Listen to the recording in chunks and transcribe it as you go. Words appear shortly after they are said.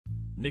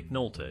Nick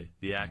Nolte,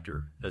 the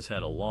actor, has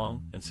had a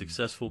long and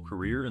successful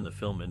career in the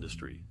film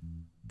industry.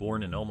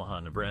 Born in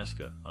Omaha,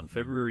 Nebraska, on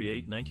February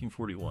 8,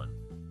 1941,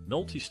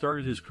 Nolte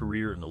started his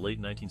career in the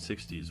late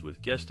 1960s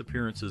with guest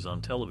appearances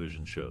on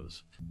television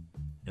shows.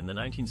 In the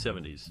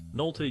 1970s,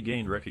 Nolte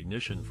gained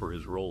recognition for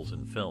his roles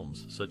in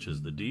films such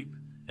as The Deep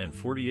and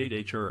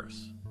 48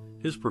 HRS.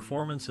 His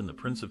performance in The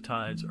Prince of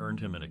Tides earned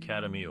him an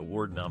Academy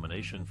Award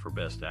nomination for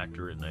Best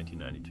Actor in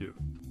 1992.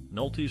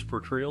 Nolte's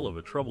portrayal of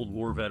a troubled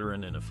war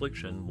veteran in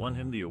Affliction won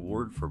him the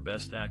award for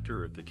Best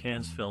Actor at the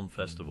Cannes Film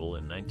Festival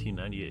in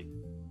 1998.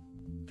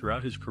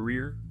 Throughout his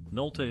career,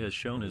 Nolte has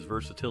shown his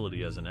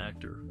versatility as an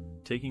actor,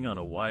 taking on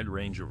a wide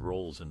range of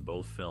roles in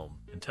both film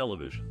and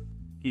television.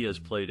 He has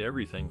played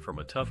everything from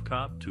a tough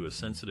cop to a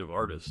sensitive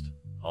artist,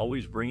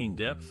 always bringing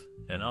depth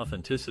and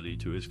authenticity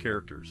to his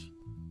characters.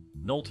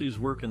 Nolte's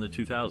work in the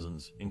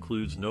 2000s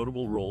includes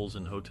notable roles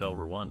in Hotel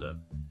Rwanda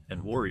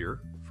and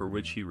Warrior, for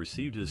which he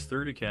received his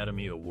third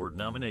Academy Award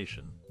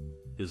nomination.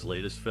 His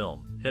latest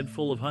film, Head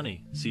Full of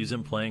Honey, sees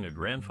him playing a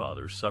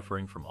grandfather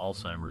suffering from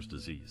Alzheimer's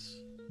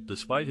disease.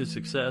 Despite his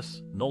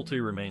success,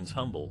 Nolte remains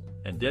humble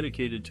and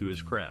dedicated to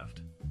his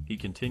craft. He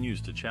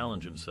continues to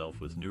challenge himself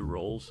with new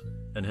roles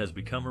and has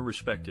become a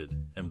respected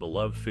and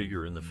beloved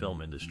figure in the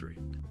film industry.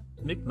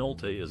 Nick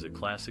Nolte is a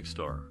classic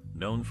star,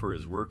 known for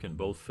his work in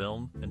both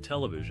film and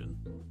television.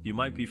 You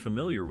might be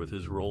familiar with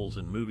his roles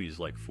in movies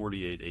like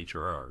 48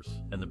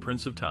 HRRs and The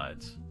Prince of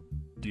Tides.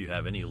 Do you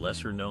have any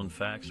lesser-known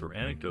facts or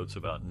anecdotes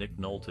about Nick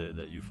Nolte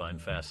that you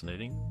find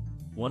fascinating?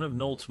 One of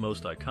Nolte's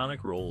most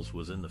iconic roles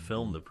was in the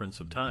film The Prince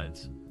of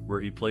Tides,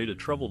 where he played a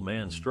troubled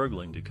man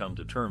struggling to come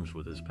to terms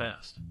with his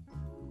past.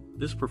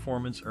 This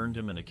performance earned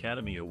him an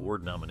Academy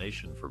Award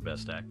nomination for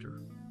Best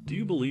Actor. Do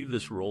you believe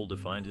this role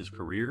defined his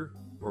career,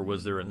 or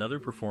was there another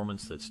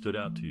performance that stood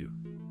out to you?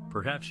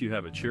 Perhaps you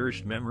have a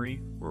cherished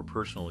memory or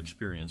personal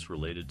experience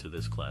related to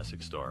this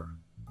classic star.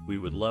 We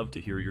would love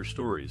to hear your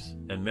stories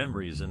and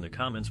memories in the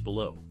comments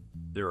below.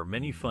 There are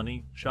many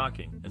funny,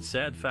 shocking, and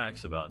sad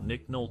facts about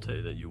Nick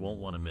Nolte that you won't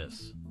want to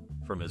miss.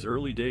 From his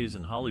early days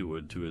in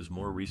Hollywood to his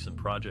more recent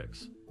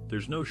projects,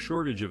 there's no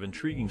shortage of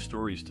intriguing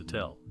stories to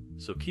tell,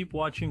 so keep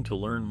watching to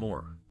learn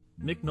more.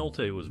 Nick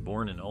Nolte was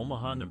born in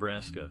Omaha,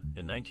 Nebraska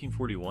in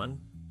 1941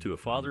 to a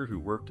father who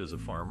worked as a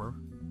farmer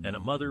and a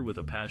mother with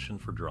a passion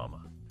for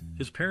drama.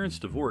 His parents'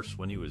 divorce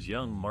when he was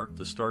young marked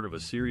the start of a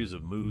series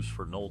of moves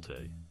for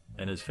Nolte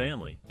and his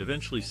family,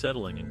 eventually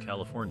settling in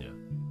California.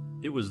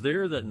 It was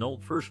there that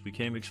Nolte first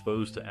became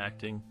exposed to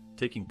acting,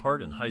 taking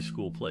part in high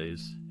school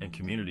plays and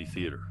community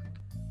theater.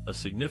 A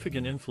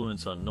significant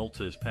influence on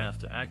Nolte's path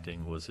to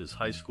acting was his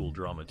high school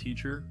drama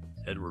teacher,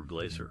 Edward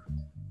Glaser.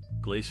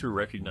 Glaser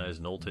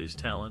recognized Nolte's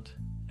talent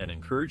and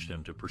encouraged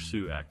him to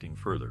pursue acting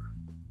further.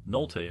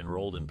 Nolte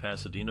enrolled in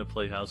Pasadena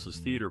Playhouse's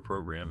theater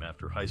program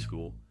after high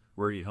school,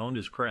 where he honed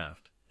his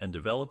craft and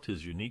developed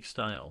his unique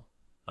style.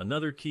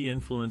 Another key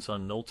influence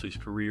on Nolte's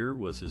career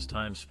was his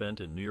time spent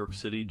in New York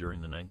City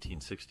during the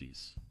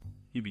 1960s.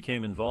 He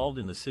became involved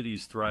in the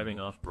city's thriving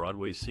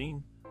off-Broadway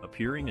scene,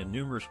 appearing in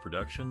numerous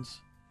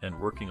productions, and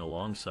working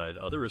alongside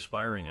other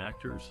aspiring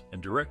actors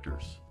and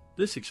directors.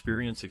 This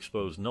experience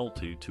exposed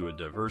Nolte to a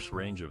diverse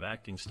range of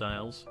acting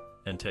styles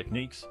and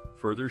techniques,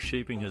 further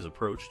shaping his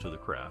approach to the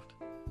craft.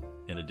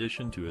 In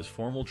addition to his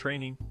formal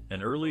training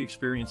and early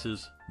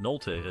experiences,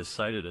 Nolte has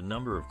cited a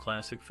number of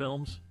classic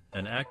films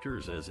and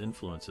actors as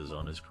influences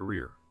on his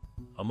career.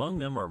 Among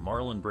them are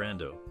Marlon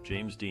Brando,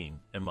 James Dean,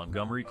 and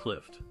Montgomery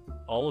Clift,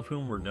 all of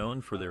whom were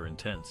known for their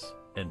intense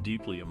and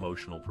deeply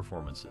emotional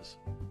performances.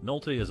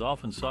 Nolte has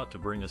often sought to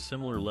bring a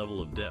similar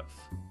level of depth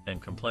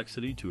and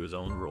complexity to his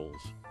own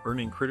roles,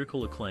 earning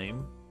critical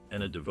acclaim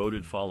and a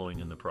devoted following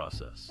in the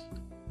process.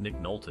 Nick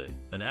Nolte,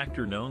 an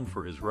actor known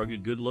for his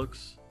rugged good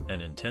looks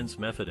and intense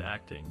method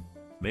acting,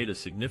 made a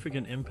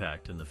significant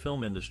impact in the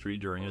film industry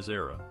during his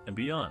era and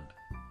beyond.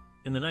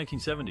 In the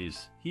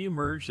 1970s, he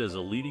emerged as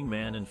a leading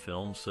man in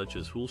films such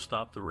as Who'll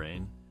Stop the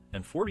Rain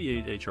and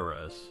 48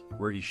 HRS,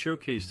 where he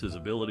showcased his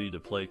ability to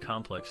play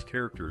complex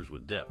characters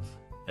with depth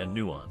and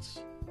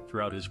nuance.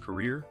 Throughout his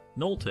career,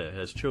 Nolte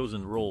has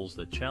chosen roles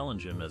that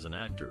challenge him as an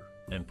actor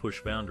and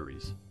push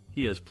boundaries.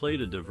 He has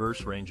played a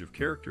diverse range of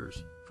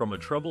characters, from a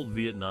troubled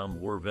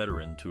Vietnam War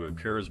veteran to a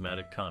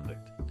charismatic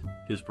convict.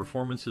 His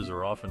performances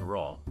are often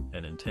raw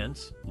and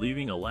intense,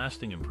 leaving a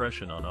lasting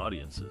impression on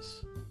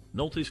audiences.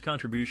 Nolte's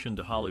contribution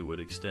to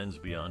Hollywood extends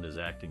beyond his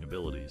acting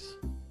abilities.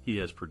 He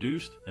has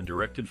produced and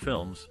directed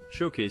films,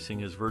 showcasing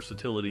his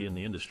versatility in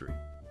the industry.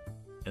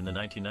 In the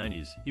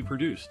 1990s, he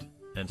produced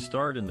and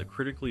starred in the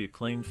critically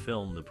acclaimed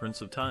film The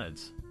Prince of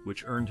Tides,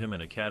 which earned him an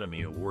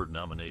Academy Award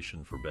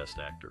nomination for Best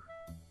Actor.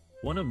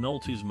 One of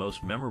Nolte's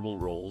most memorable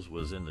roles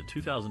was in the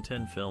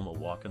 2010 film A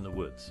Walk in the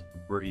Woods,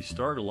 where he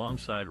starred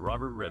alongside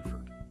Robert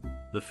Redford.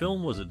 The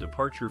film was a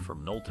departure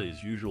from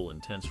Nolte's usual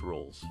intense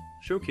roles,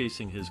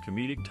 showcasing his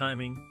comedic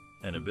timing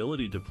and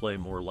ability to play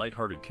more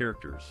lighthearted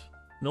characters.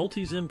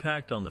 Nolte's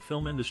impact on the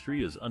film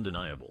industry is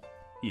undeniable.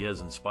 He has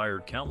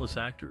inspired countless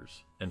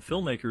actors and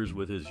filmmakers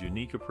with his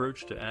unique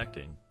approach to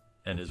acting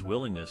and his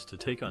willingness to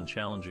take on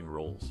challenging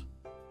roles.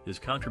 His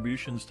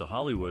contributions to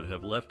Hollywood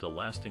have left a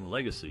lasting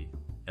legacy,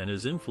 and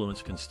his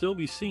influence can still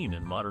be seen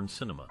in modern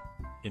cinema.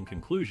 In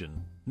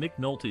conclusion, Nick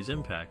Nolte's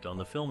impact on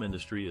the film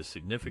industry is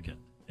significant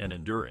and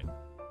enduring.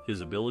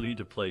 His ability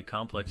to play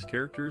complex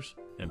characters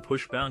and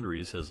push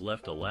boundaries has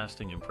left a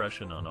lasting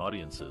impression on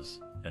audiences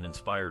and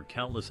inspired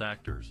countless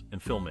actors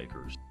and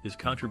filmmakers. His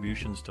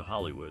contributions to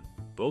Hollywood,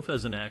 both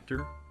as an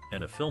actor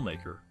and a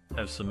filmmaker,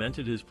 have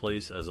cemented his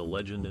place as a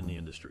legend in the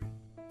industry.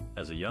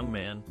 As a young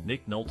man,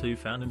 Nick Nolte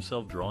found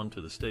himself drawn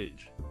to the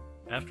stage.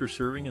 After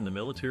serving in the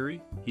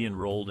military, he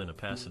enrolled in a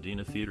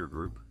Pasadena theater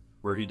group,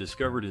 where he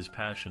discovered his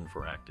passion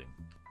for acting.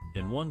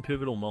 In one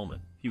pivotal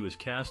moment, he was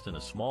cast in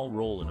a small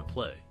role in a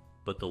play,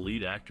 but the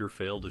lead actor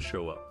failed to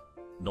show up.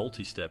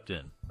 Nolte stepped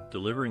in,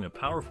 delivering a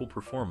powerful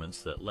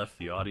performance that left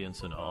the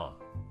audience in awe.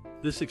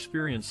 This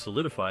experience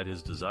solidified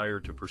his desire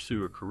to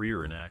pursue a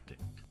career in acting.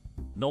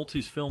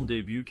 Nolte's film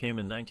debut came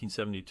in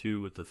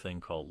 1972 with The Thing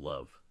Called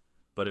Love,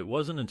 but it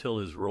wasn't until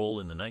his role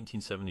in the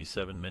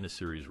 1977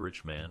 miniseries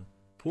Rich Man,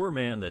 Poor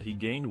Man that he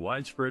gained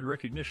widespread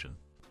recognition.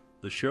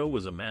 The show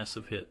was a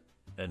massive hit,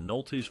 and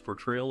Nolte's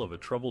portrayal of a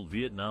troubled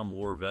Vietnam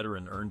War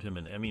veteran earned him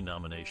an Emmy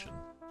nomination.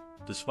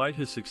 Despite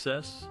his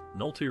success,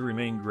 Nolte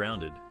remained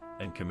grounded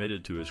and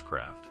committed to his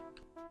craft.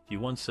 He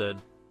once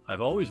said,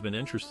 "I've always been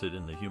interested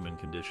in the human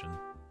condition.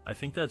 I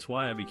think that's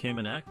why I became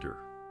an actor,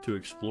 to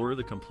explore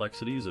the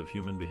complexities of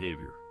human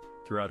behavior."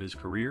 Throughout his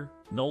career,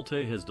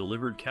 Nolte has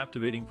delivered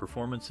captivating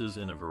performances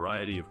in a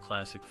variety of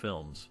classic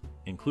films,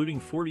 including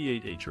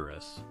 48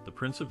 HRS, The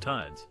Prince of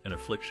Tides, and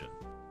Affliction.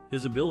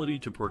 His ability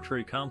to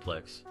portray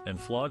complex and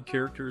flawed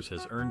characters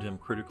has earned him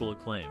critical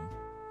acclaim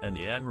and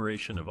the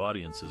admiration of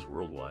audiences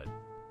worldwide.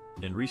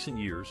 In recent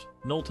years,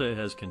 Nolte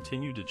has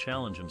continued to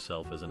challenge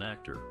himself as an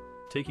actor,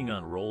 taking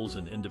on roles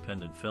in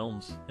independent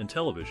films and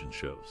television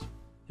shows.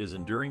 His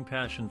enduring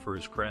passion for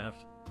his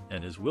craft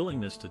and his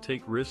willingness to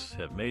take risks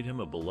have made him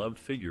a beloved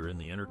figure in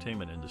the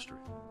entertainment industry.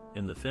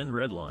 In The Thin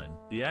Red Line,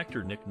 the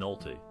actor Nick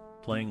Nolte,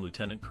 playing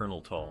Lieutenant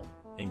Colonel Tall,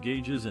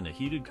 engages in a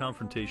heated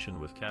confrontation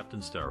with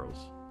Captain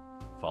Staros.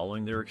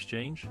 Following their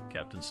exchange,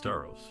 Captain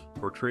Staros,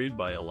 portrayed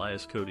by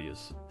Elias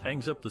Koteas,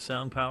 hangs up the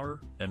sound power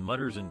and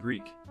mutters in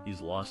Greek,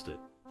 "He's lost it.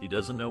 He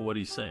doesn't know what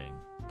he's saying."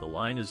 The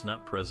line is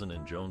not present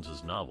in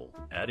Jones's novel,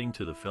 adding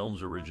to the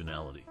film's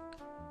originality.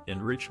 In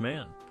Rich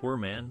Man, Poor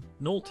Man,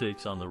 Nolte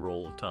takes on the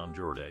role of Tom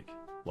Jordak,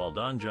 while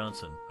Don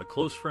Johnson, a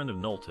close friend of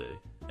Nolte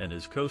and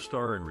his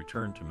co-star in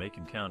Return to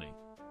Macon County,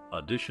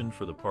 auditioned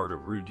for the part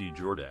of Rudy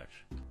Jordak.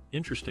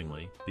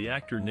 Interestingly, the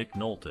actor Nick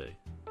Nolte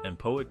and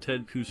poet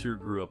Ted Kooser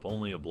grew up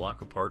only a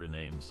block apart in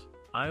Ames,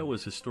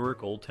 Iowa's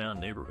historic Old Town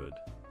neighborhood.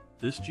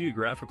 This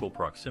geographical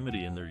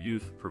proximity in their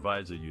youth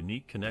provides a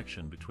unique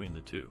connection between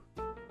the two.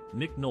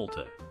 Nick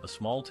Nolte, a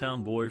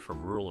small-town boy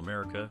from rural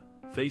America,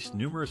 faced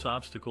numerous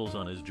obstacles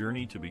on his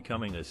journey to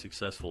becoming a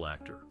successful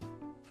actor.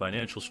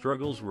 Financial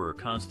struggles were a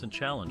constant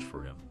challenge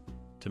for him.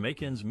 To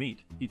make ends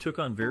meet, he took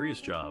on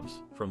various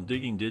jobs, from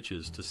digging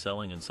ditches to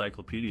selling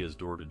encyclopedias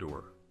door to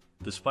door.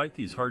 Despite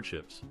these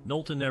hardships,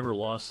 Nolte never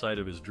lost sight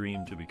of his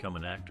dream to become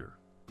an actor.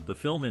 The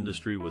film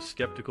industry was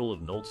skeptical of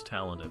Nolte's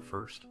talent at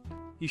first.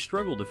 He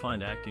struggled to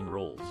find acting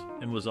roles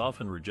and was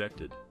often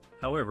rejected.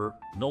 However,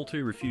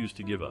 Nolte refused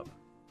to give up.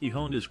 He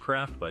honed his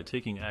craft by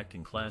taking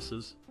acting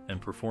classes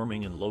and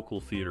performing in local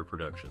theater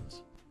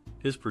productions.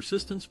 His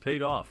persistence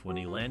paid off when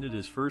he landed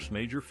his first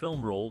major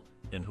film role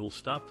in Who'll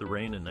Stop the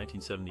Rain in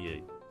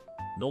 1978.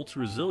 Nolte's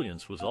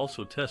resilience was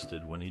also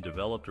tested when he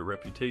developed a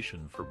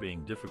reputation for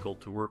being difficult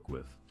to work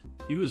with.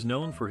 He was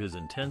known for his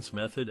intense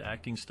method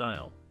acting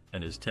style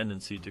and his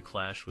tendency to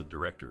clash with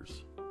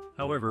directors.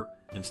 However,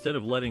 instead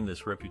of letting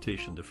this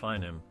reputation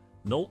define him,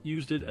 Nolte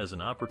used it as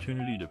an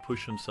opportunity to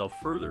push himself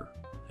further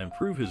and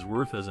prove his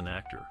worth as an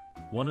actor.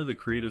 One of the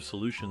creative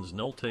solutions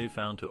Nolte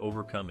found to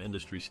overcome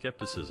industry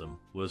skepticism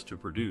was to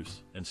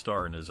produce and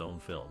star in his own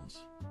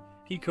films.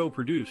 He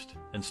co-produced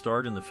and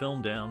starred in the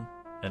film Down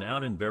and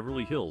Out in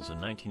Beverly Hills in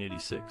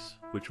 1986,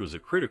 which was a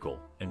critical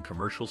and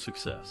commercial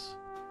success.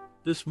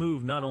 This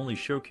move not only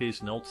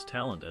showcased Nolte's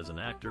talent as an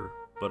actor,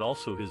 but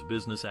also his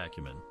business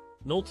acumen.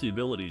 Nolte's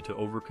ability to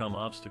overcome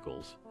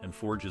obstacles and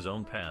forge his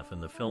own path in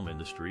the film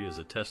industry is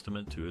a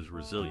testament to his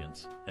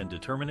resilience and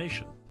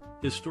determination.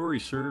 His story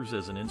serves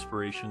as an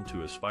inspiration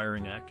to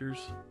aspiring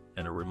actors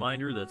and a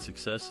reminder that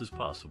success is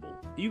possible,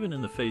 even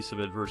in the face of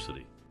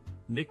adversity.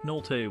 Nick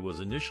Nolte was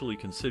initially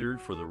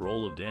considered for the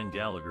role of Dan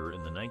Gallagher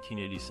in the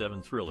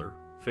 1987 thriller,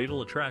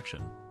 Fatal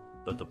Attraction,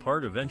 but the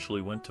part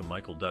eventually went to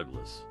Michael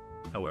Douglas.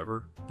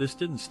 However, this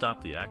didn't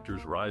stop the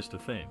actor's rise to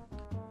fame.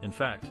 In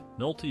fact,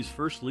 Nolte's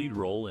first lead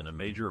role in a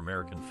major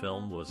American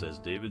film was as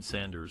David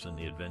Sanders in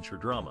the adventure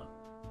drama,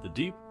 The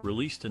Deep,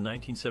 released in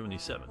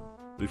 1977.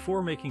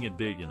 Before making it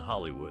big in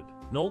Hollywood,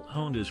 Nolte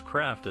honed his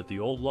craft at the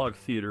Old Log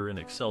Theater in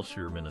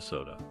Excelsior,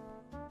 Minnesota.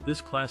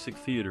 This classic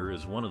theater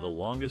is one of the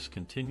longest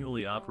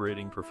continually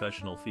operating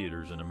professional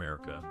theaters in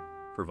America,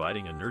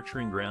 providing a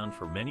nurturing ground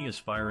for many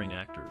aspiring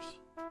actors.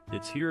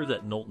 It's here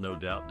that Nolte no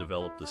doubt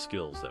developed the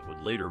skills that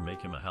would later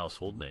make him a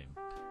household name.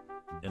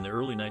 In the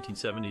early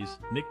 1970s,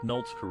 Nick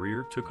Nolte's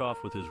career took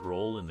off with his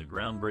role in the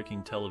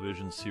groundbreaking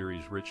television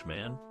series Rich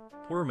Man,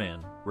 Poor Man,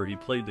 where he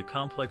played the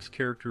complex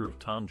character of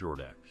Tom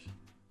Jordax.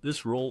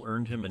 This role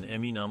earned him an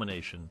Emmy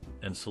nomination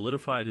and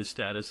solidified his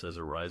status as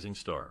a rising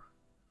star.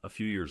 A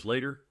few years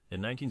later,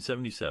 in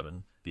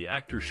 1977, the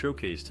actor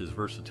showcased his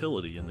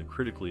versatility in the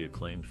critically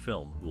acclaimed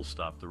film Who'll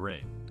Stop the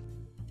Rain.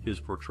 His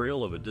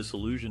portrayal of a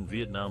disillusioned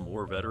Vietnam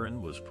War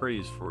veteran was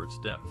praised for its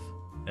depth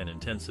and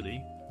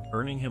intensity,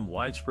 earning him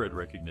widespread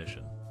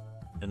recognition.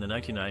 In the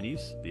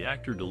 1990s, the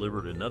actor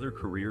delivered another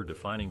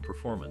career-defining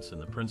performance in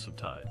The Prince of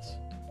Tides.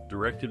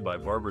 Directed by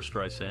Barbra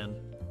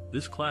Streisand,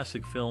 this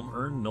classic film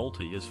earned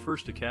Nolte his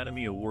first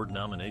Academy Award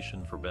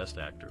nomination for Best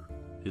Actor.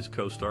 His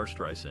co-star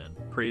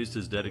Streisand praised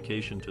his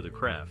dedication to the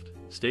craft,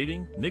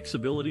 stating, "Nick's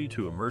ability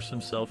to immerse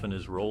himself in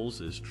his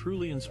roles is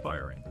truly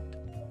inspiring."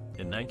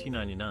 In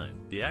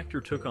 1999, the actor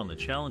took on the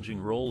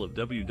challenging role of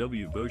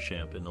W.W.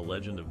 Beauchamp in The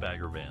Legend of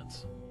Bagger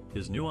Vance.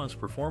 His nuanced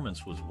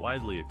performance was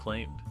widely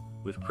acclaimed,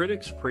 with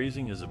critics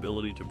praising his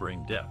ability to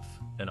bring depth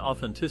and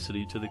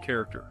authenticity to the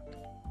character.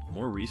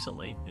 More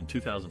recently, in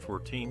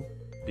 2014,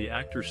 the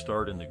actor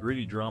starred in the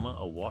gritty drama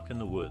A Walk in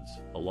the Woods,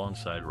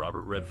 alongside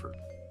Robert Redford.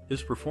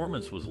 His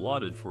performance was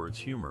lauded for its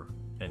humor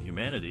and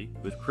humanity,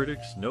 with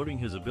critics noting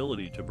his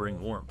ability to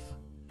bring warmth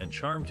and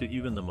charm to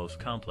even the most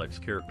complex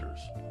characters.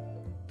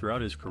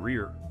 Throughout his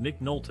career, Nick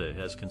Nolte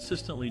has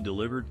consistently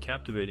delivered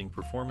captivating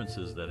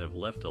performances that have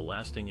left a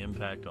lasting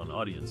impact on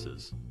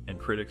audiences and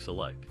critics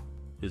alike.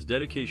 His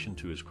dedication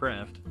to his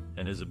craft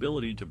and his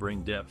ability to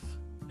bring depth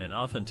and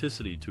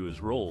authenticity to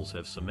his roles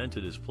have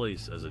cemented his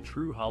place as a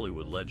true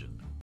Hollywood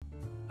legend.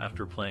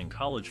 After playing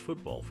college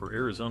football for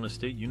Arizona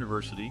State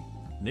University,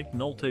 Nick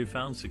Nolte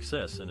found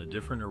success in a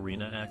different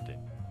arena, acting.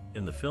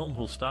 In the film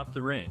Who'll Stop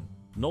the Rain,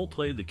 Nolte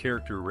played the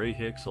character Ray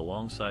Hicks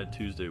alongside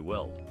Tuesday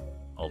Weld,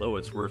 although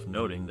it's worth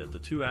noting that the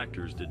two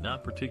actors did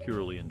not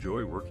particularly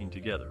enjoy working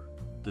together.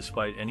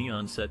 Despite any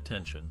on-set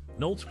tension,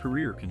 Nolte's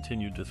career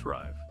continued to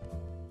thrive.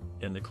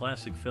 In the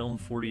classic film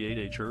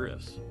 48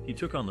 HRS, he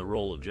took on the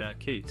role of Jack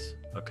Cates,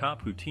 a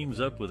cop who teams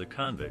up with a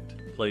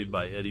convict, played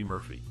by Eddie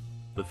Murphy.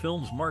 The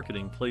film's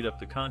marketing played up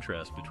the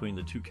contrast between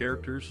the two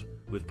characters,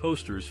 with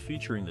posters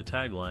featuring the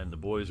tagline "The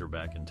boys are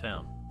back in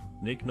town."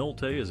 Nick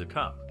Nolte is a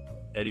cop,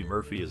 Eddie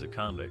Murphy is a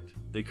convict.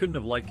 They couldn't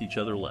have liked each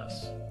other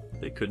less.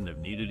 They couldn't have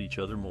needed each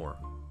other more.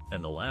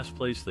 And the last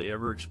place they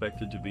ever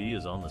expected to be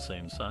is on the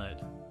same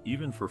side,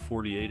 even for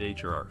 48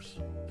 HRs.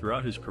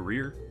 Throughout his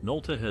career,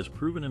 Nolte has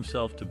proven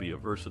himself to be a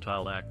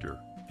versatile actor,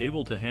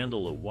 able to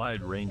handle a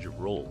wide range of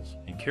roles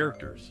and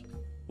characters.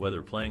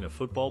 Whether playing a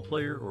football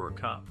player or a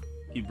cop,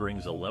 he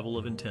brings a level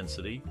of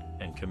intensity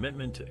and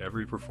commitment to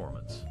every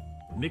performance.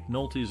 Nick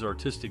Nolte's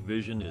artistic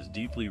vision is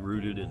deeply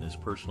rooted in his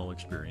personal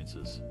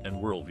experiences and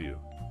worldview.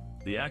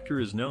 The actor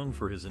is known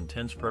for his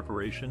intense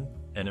preparation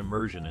and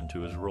immersion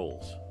into his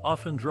roles,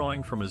 often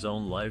drawing from his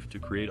own life to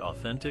create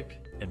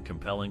authentic and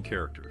compelling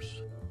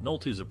characters.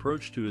 Nolte's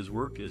approach to his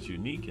work is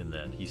unique in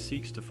that he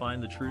seeks to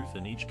find the truth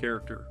in each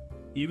character,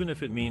 even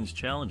if it means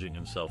challenging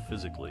himself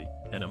physically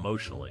and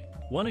emotionally.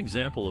 One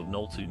example of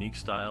Nolte's unique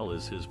style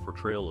is his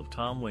portrayal of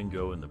Tom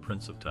Wingo in The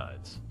Prince of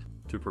Tides.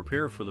 To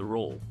prepare for the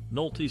role,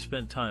 Nolte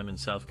spent time in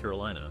South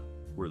Carolina,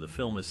 where the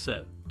film is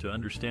set, to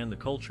understand the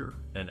culture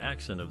and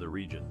accent of the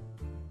region.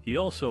 He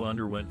also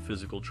underwent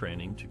physical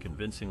training to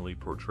convincingly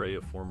portray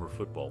a former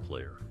football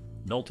player.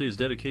 Nolte's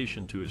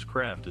dedication to his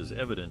craft is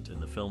evident in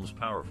the film's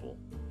powerful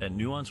and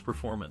nuanced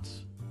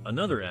performance.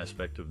 Another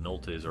aspect of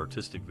Nolte's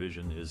artistic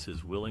vision is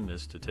his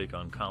willingness to take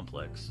on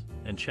complex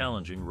and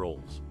challenging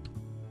roles.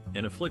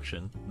 In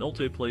Affliction,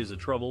 Nolte plays a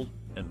troubled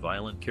and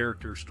violent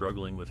character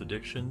struggling with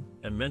addiction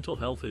and mental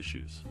health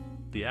issues.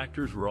 The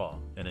actor's raw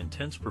and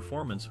intense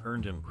performance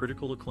earned him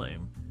critical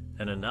acclaim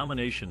and a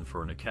nomination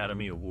for an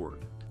Academy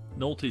Award.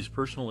 Nolte's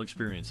personal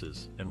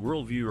experiences and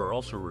worldview are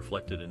also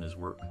reflected in his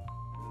work.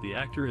 The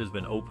actor has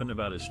been open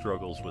about his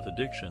struggles with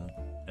addiction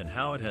and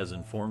how it has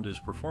informed his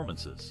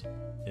performances.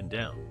 In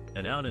Down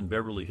and Out in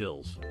Beverly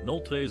Hills,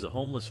 Nolte is a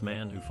homeless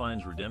man who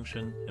finds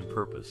redemption and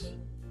purpose.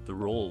 The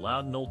role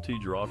allowed Nolte to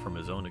draw from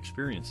his own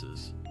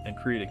experiences and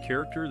create a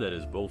character that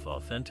is both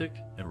authentic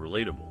and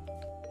relatable.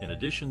 In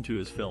addition to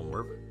his film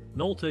work,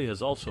 Nolte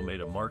has also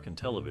made a mark in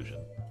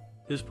television.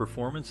 His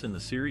performance in the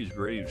series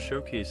Grave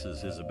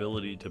showcases his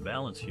ability to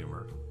balance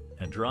humor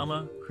and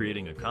drama,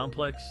 creating a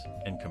complex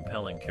and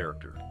compelling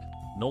character.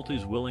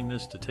 Nolte's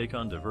willingness to take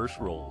on diverse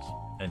roles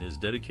and his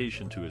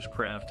dedication to his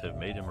craft have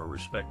made him a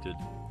respected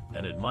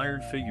and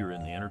admired figure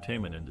in the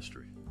entertainment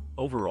industry.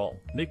 Overall,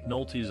 Nick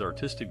Nolte's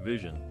artistic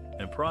vision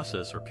and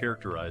process are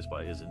characterized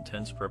by his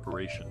intense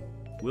preparation,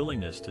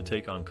 willingness to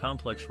take on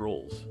complex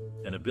roles,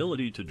 and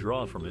ability to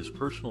draw from his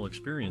personal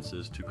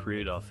experiences to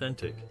create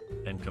authentic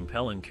and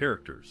compelling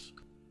characters.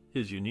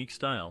 His unique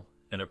style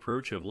and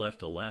approach have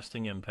left a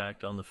lasting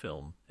impact on the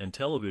film and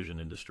television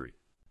industry.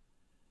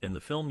 In the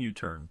film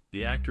U-Turn,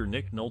 the actor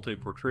Nick Nolte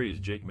portrays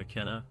Jake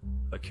McKenna,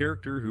 a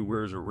character who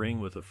wears a ring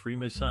with a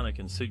Freemasonic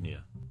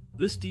insignia.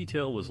 This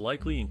detail was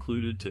likely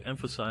included to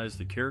emphasize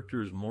the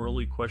character's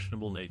morally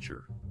questionable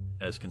nature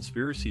as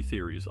conspiracy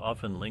theories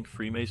often link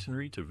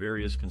Freemasonry to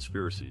various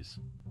conspiracies.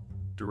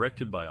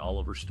 Directed by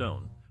Oliver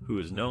Stone, who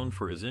is known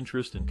for his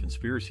interest in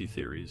conspiracy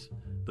theories,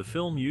 the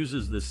film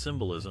uses this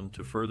symbolism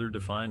to further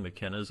define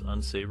McKenna's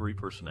unsavory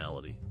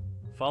personality.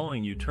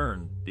 Following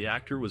U-Turn, the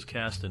actor was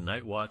cast in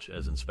Night Watch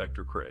as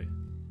Inspector Cray.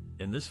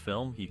 In this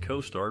film, he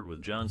co-starred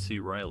with John C.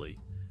 Reilly,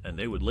 and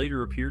they would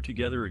later appear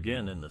together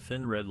again in The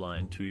Thin Red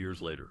Line 2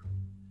 years later.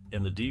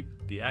 In The Deep,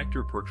 the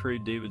actor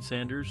portrayed David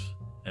Sanders,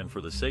 and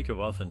for the sake of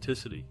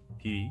authenticity,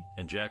 he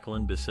and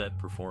Jacqueline Bisset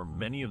performed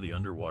many of the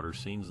underwater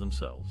scenes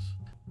themselves.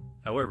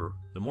 However,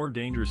 the more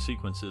dangerous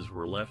sequences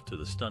were left to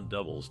the stunt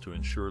doubles to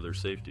ensure their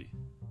safety.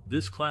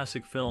 This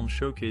classic film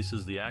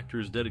showcases the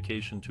actor's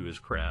dedication to his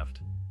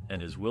craft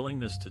and his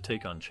willingness to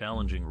take on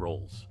challenging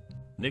roles.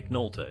 Nick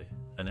Nolte,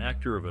 an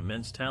actor of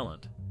immense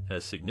talent,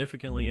 has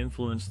significantly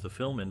influenced the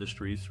film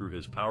industry through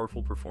his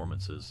powerful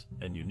performances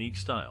and unique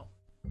style.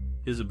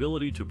 His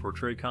ability to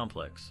portray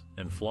complex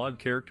and flawed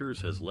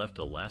characters has left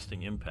a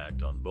lasting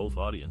impact on both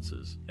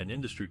audiences and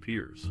industry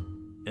peers.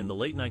 In the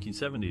late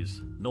 1970s,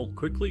 Nolte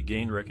quickly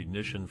gained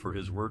recognition for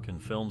his work in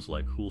films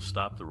like Who'll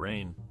Stop the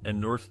Rain and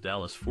North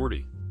Dallas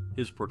 40.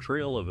 His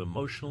portrayal of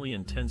emotionally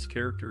intense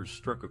characters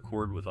struck a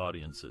chord with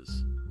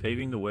audiences,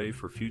 paving the way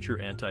for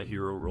future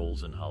anti-hero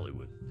roles in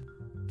Hollywood.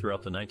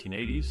 Throughout the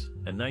 1980s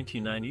and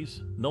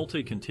 1990s,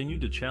 Nolte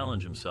continued to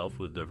challenge himself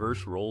with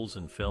diverse roles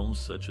in films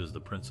such as The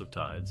Prince of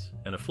Tides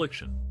and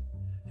Affliction.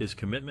 His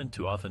commitment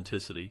to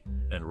authenticity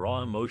and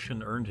raw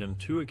emotion earned him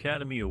 2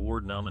 Academy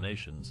Award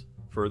nominations,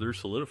 further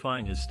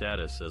solidifying his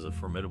status as a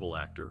formidable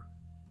actor.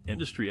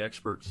 Industry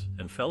experts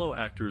and fellow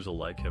actors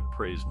alike have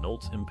praised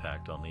Nolte's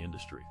impact on the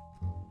industry.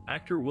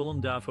 Actor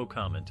Willem Dafoe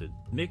commented,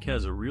 "Nick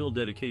has a real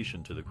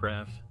dedication to the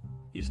craft.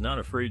 He's not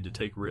afraid to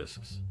take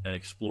risks and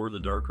explore the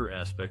darker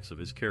aspects of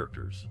his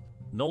characters."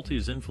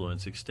 Nolte's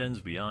influence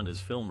extends beyond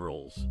his film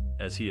roles,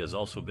 as he has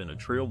also been a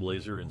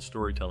trailblazer in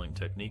storytelling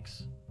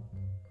techniques.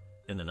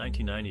 In the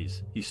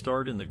 1990s, he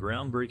starred in the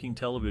groundbreaking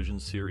television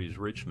series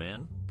Rich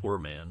Man, Poor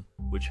Man,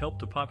 which helped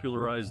to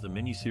popularize the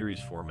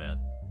miniseries format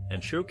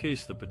and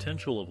showcase the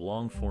potential of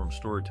long-form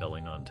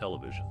storytelling on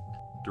television.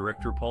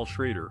 Director Paul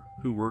Schrader,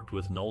 who worked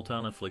with Nolte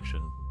on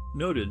Affliction,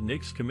 noted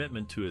Nick's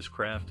commitment to his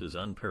craft is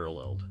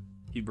unparalleled.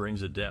 He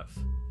brings a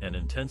depth and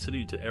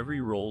intensity to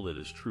every role that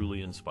is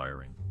truly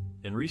inspiring.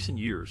 In recent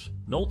years,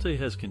 Nolte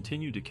has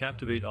continued to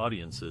captivate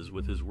audiences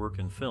with his work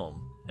in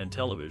film and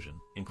television,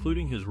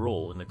 including his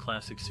role in the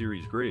classic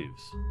series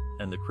Graves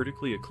and the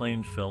critically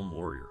acclaimed film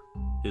Warrior.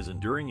 His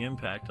enduring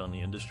impact on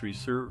the industry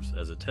serves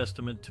as a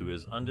testament to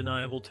his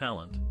undeniable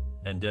talent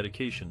and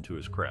dedication to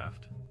his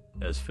craft.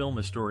 As film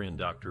historian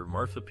Dr.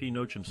 Martha P.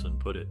 Nochimson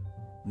put it,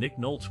 Nick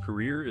Nolte's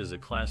career is a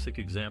classic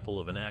example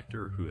of an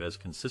actor who has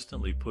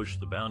consistently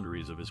pushed the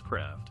boundaries of his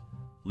craft,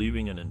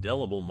 leaving an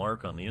indelible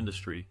mark on the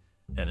industry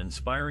and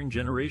inspiring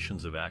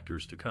generations of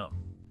actors to come.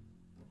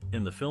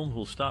 In the film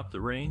Who'll Stop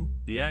the Rain,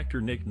 the actor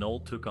Nick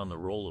Nolte took on the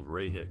role of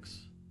Ray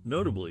Hicks.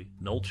 Notably,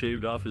 Nolte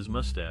shaved off his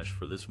mustache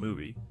for this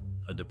movie,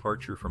 a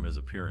departure from his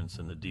appearance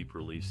in the Deep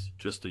release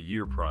just a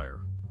year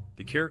prior.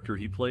 The character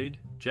he played,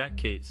 Jack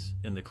Cates,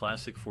 in the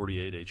classic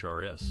 48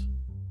 HRS,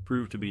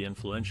 proved to be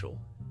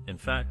influential. In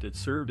fact, it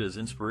served as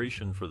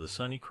inspiration for the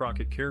Sonny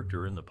Crockett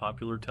character in the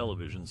popular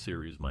television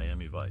series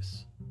Miami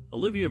Vice.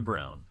 Olivia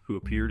Brown, who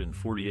appeared in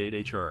 48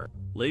 HR,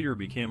 later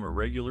became a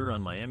regular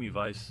on Miami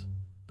Vice.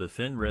 The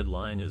Thin Red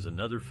Line is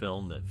another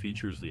film that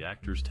features the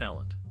actor's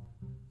talent.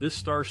 This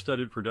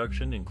star-studded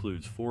production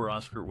includes 4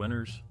 Oscar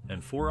winners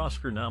and 4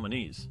 Oscar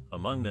nominees,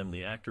 among them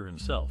the actor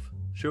himself,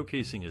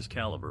 showcasing his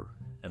caliber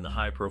and the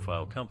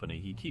high-profile company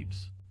he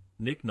keeps.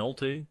 Nick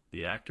Nolte,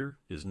 the actor,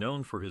 is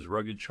known for his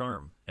rugged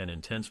charm and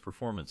intense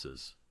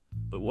performances.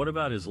 But what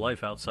about his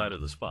life outside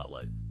of the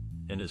spotlight?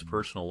 In his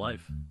personal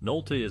life,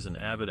 Nolte is an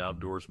avid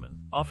outdoorsman,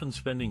 often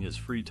spending his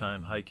free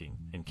time hiking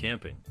and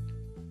camping.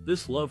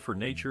 This love for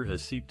nature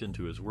has seeped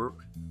into his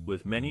work,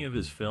 with many of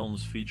his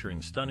films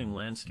featuring stunning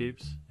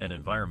landscapes and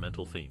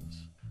environmental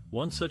themes.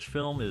 One such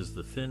film is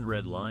The Thin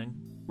Red Line,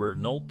 where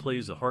Nolte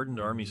plays a hardened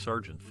army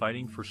sergeant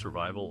fighting for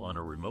survival on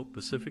a remote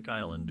Pacific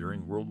island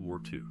during World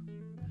War II.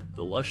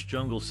 The lush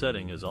jungle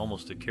setting is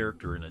almost a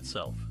character in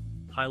itself,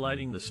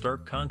 highlighting the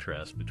stark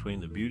contrast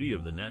between the beauty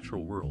of the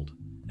natural world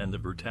and the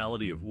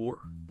brutality of war.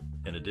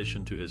 In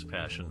addition to his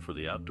passion for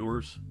the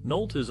outdoors,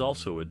 Nolte is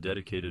also a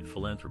dedicated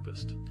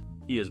philanthropist.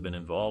 He has been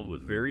involved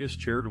with various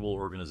charitable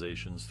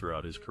organizations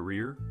throughout his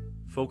career,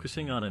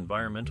 focusing on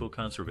environmental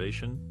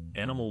conservation,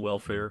 animal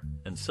welfare,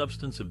 and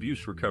substance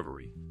abuse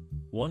recovery.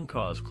 One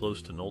cause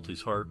close to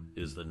Nolte's heart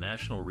is the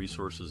National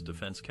Resources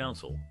Defense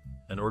Council,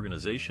 an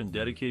organization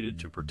dedicated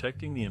to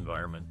protecting the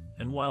environment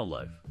and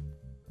wildlife.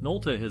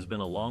 Nolte has been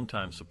a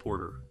longtime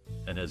supporter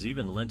and has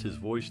even lent his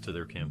voice to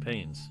their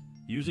campaigns,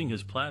 using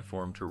his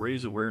platform to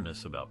raise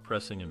awareness about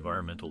pressing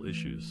environmental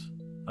issues.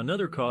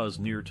 Another cause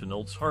near to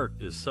Nolte's heart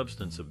is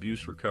substance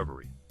abuse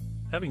recovery.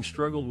 Having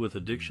struggled with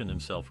addiction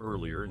himself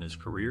earlier in his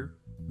career,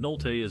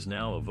 Nolte is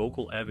now a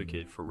vocal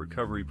advocate for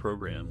recovery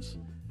programs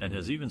and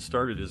has even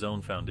started his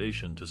own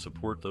foundation to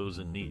support those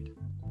in need.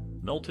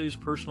 Nolte's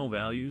personal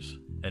values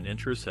and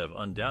interests have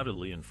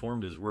undoubtedly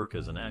informed his work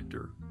as an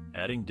actor,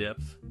 adding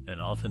depth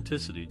and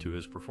authenticity to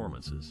his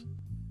performances.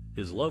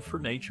 His love for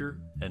nature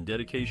and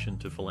dedication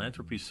to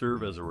philanthropy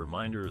serve as a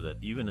reminder that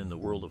even in the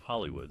world of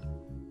Hollywood,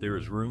 there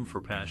is room for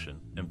passion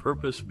and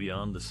purpose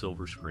beyond the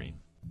silver screen.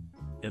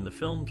 In the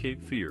film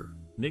Cape Fear,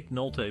 Nick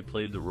Nolte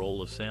played the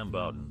role of Sam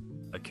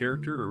Bowden, a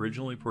character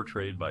originally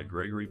portrayed by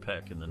Gregory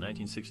Peck in the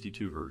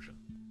 1962 version.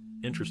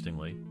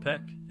 Interestingly,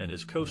 Peck and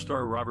his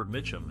co-star Robert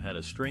Mitchum had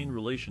a strained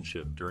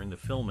relationship during the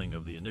filming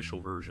of the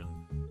initial version,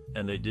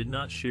 and they did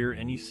not share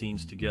any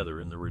scenes together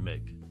in the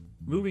remake.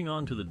 Moving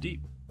on to The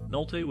Deep,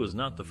 Nolte was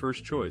not the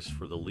first choice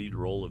for the lead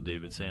role of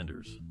David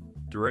Sanders.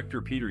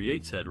 Director Peter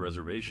Yates had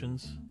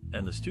reservations,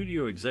 and the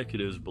studio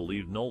executives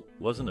believed Nolte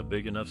wasn't a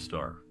big enough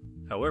star.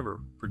 However,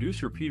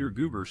 producer Peter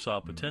Guber saw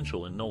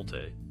potential in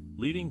Nolte,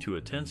 leading to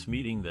a tense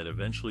meeting that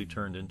eventually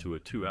turned into a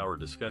 2-hour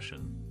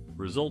discussion,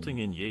 resulting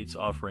in Yates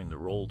offering the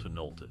role to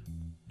Nolte.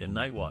 In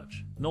Night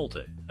Watch,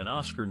 Nolte, an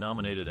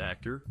Oscar-nominated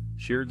actor,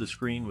 shared the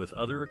screen with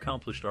other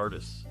accomplished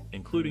artists,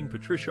 including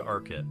Patricia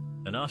Arquette,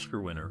 an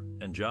Oscar winner,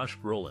 and Josh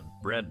Brolin,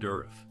 Brad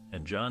Dourif,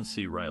 and John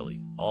C.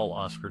 Reilly, all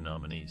Oscar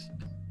nominees.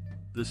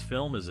 This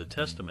film is a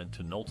testament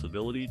to Nolte's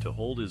ability to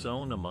hold his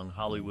own among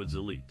Hollywood's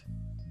elite.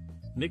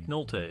 Nick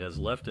Nolte has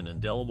left an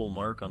indelible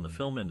mark on the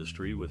film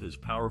industry with his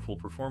powerful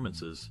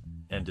performances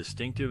and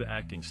distinctive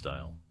acting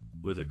style.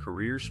 With a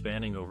career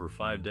spanning over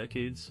 5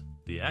 decades,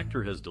 the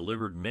actor has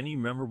delivered many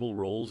memorable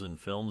roles in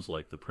films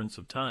like The Prince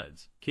of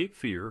Tides, Cape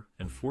Fear,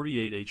 and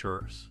 48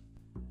 HRs.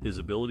 His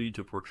ability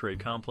to portray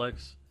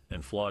complex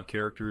and flawed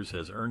characters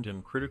has earned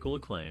him critical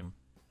acclaim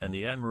and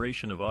the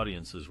admiration of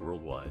audiences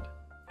worldwide.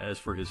 As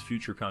for his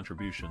future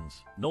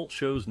contributions, Nolte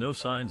shows no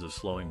signs of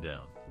slowing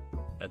down.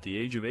 At the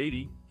age of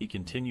 80, he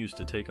continues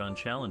to take on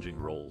challenging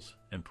roles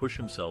and push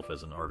himself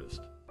as an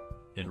artist.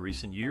 In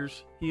recent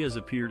years, he has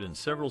appeared in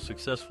several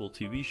successful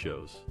TV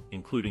shows,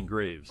 including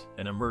Graves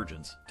and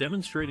Emergence,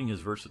 demonstrating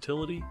his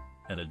versatility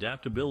and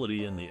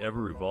adaptability in the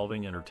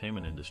ever-evolving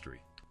entertainment industry.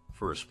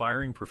 For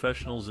aspiring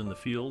professionals in the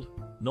field,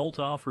 Nolte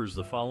offers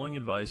the following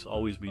advice: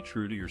 always be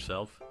true to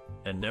yourself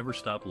and never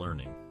stop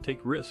learning. Take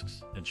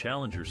risks and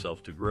challenge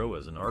yourself to grow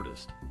as an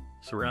artist.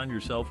 Surround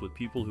yourself with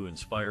people who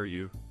inspire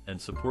you and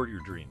support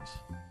your dreams.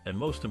 And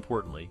most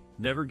importantly,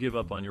 never give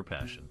up on your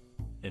passion.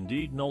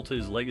 Indeed,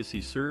 Nolte's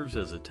legacy serves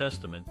as a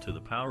testament to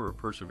the power of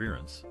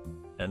perseverance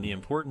and the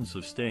importance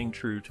of staying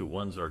true to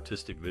one's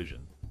artistic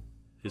vision.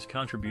 His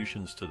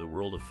contributions to the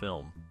world of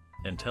film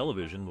and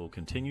television will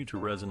continue to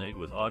resonate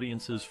with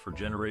audiences for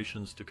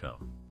generations to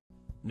come.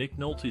 Nick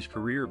Nolte's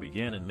career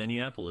began in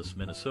Minneapolis,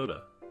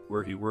 Minnesota,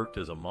 where he worked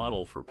as a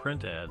model for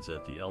print ads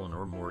at the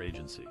Eleanor Moore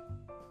Agency.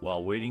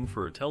 While waiting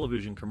for a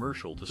television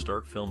commercial to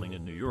start filming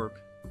in New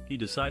York, he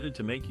decided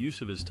to make use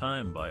of his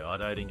time by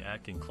auditing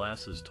acting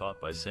classes taught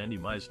by Sandy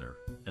Meisner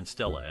and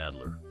Stella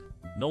Adler.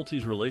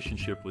 Nolte's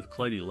relationship with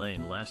Cate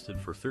Lane lasted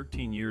for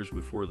 13 years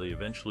before they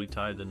eventually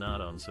tied the knot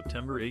on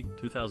September 8,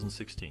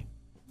 2016.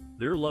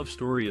 Their love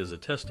story is a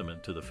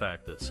testament to the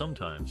fact that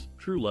sometimes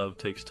true love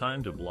takes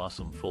time to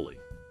blossom fully.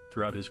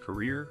 Throughout his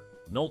career,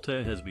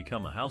 Nolte has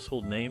become a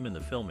household name in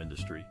the film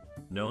industry,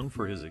 known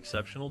for his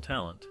exceptional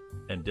talent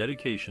and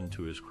dedication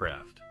to his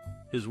craft.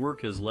 His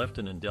work has left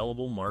an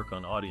indelible mark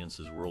on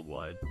audiences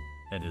worldwide,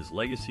 and his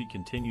legacy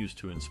continues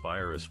to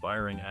inspire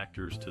aspiring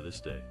actors to this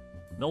day.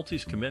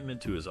 Nolte's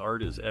commitment to his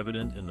art is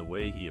evident in the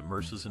way he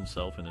immerses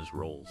himself in his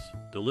roles,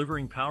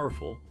 delivering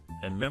powerful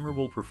and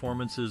memorable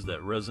performances that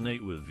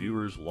resonate with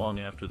viewers long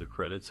after the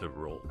credits have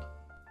rolled.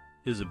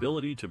 His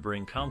ability to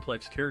bring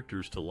complex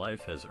characters to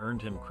life has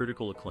earned him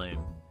critical acclaim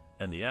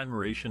and the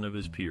admiration of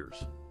his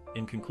peers.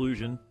 In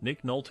conclusion,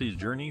 Nick Nolte's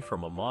journey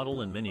from a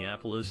model in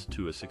Minneapolis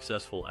to a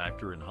successful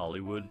actor in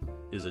Hollywood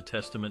is a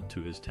testament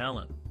to his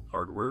talent,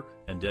 hard work,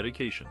 and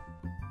dedication.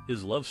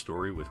 His love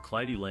story with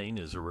Cate Lane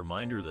is a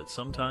reminder that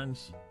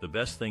sometimes the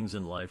best things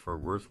in life are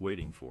worth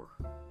waiting for.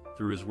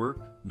 Through his work,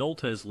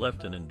 Nolte has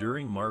left an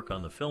enduring mark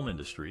on the film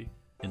industry,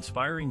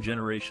 inspiring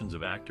generations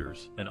of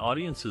actors and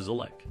audiences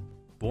alike.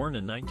 Born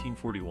in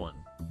 1941,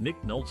 Nick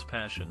Nolte's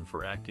passion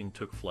for acting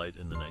took flight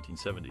in the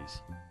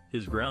 1970s.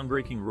 His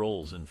groundbreaking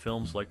roles in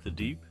films like The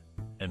Deep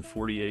and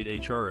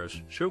 48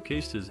 HRs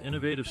showcased his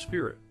innovative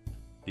spirit.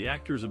 The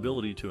actor's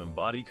ability to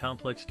embody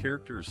complex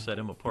characters set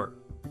him apart,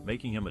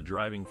 making him a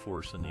driving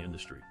force in the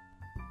industry.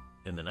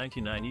 In the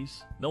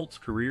 1990s, Nolte's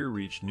career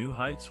reached new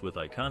heights with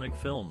iconic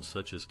films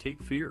such as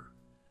Cape Fear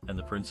and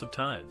The Prince of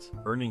Tides,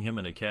 earning him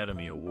an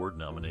Academy Award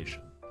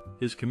nomination.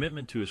 His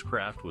commitment to his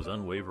craft was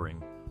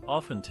unwavering,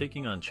 often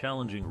taking on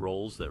challenging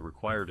roles that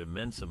required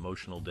immense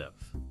emotional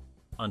depth.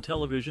 On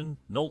television,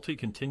 Nolte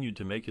continued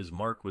to make his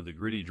mark with the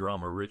gritty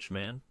drama Rich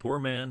Man, Poor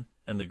Man,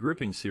 and the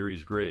gripping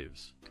series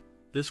Graves.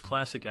 This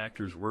classic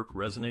actor's work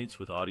resonates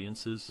with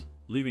audiences,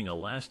 leaving a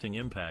lasting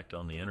impact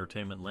on the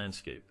entertainment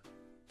landscape.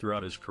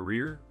 Throughout his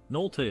career,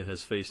 Nolte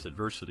has faced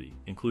adversity,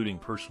 including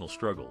personal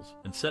struggles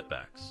and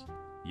setbacks.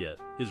 Yet,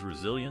 his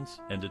resilience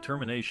and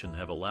determination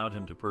have allowed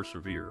him to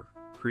persevere,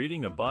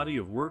 creating a body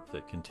of work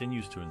that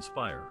continues to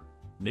inspire.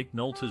 Nick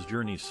Nolte's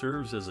journey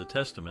serves as a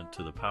testament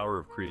to the power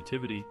of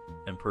creativity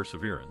and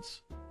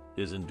perseverance.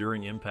 His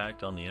enduring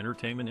impact on the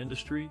entertainment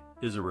industry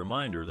is a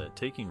reminder that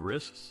taking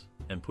risks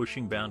and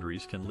pushing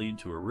boundaries can lead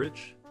to a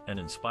rich and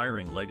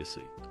inspiring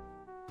legacy.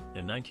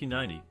 In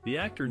 1990, the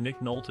actor Nick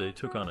Nolte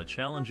took on a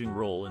challenging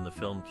role in the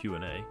film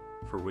Q&A,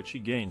 for which he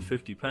gained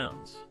 50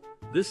 pounds.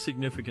 This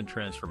significant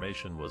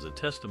transformation was a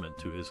testament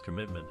to his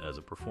commitment as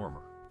a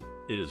performer.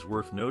 It is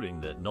worth noting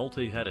that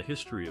Nolte had a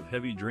history of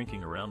heavy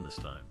drinking around this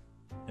time.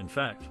 In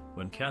fact,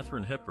 when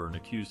Katharine Hepburn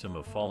accused him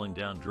of falling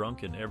down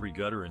drunk in every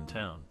gutter in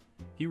town,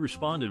 he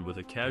responded with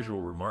a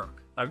casual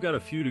remark, "I've got a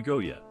few to go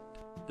yet."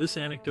 This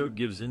anecdote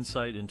gives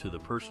insight into the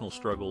personal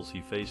struggles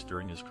he faced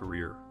during his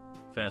career.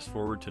 Fast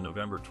forward to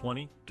November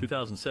 20,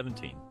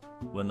 2017,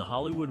 when the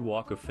Hollywood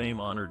Walk of Fame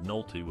honored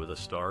Nolte with a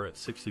star at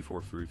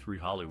 6433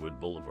 Hollywood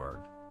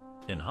Boulevard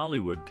in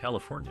Hollywood,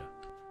 California.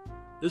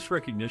 This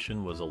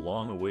recognition was a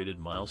long-awaited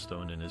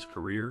milestone in his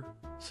career,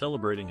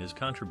 celebrating his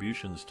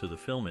contributions to the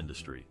film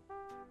industry.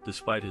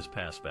 Despite his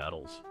past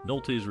battles,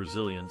 Nolte's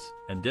resilience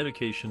and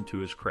dedication to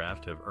his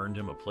craft have earned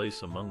him a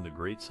place among the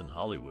greats in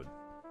Hollywood.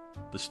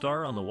 The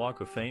star on the Walk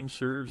of Fame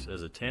serves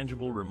as a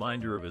tangible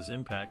reminder of his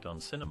impact on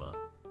cinema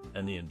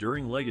and the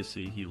enduring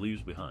legacy he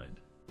leaves behind.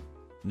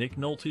 Nick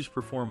Nolte's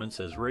performance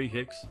as Ray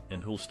Hicks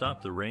in Who'll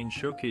Stop the Rain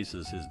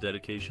showcases his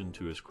dedication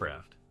to his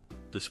craft.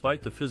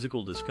 Despite the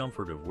physical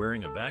discomfort of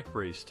wearing a back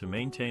brace to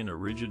maintain a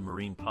rigid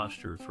Marine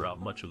posture throughout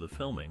much of the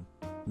filming,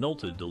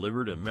 Nolte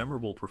delivered a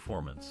memorable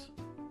performance.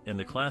 In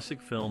the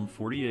classic film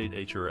 48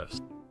 HRS,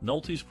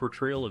 Nolte's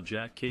portrayal of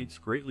Jack Cates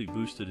greatly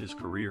boosted his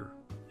career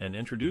and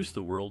introduced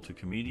the world to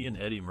comedian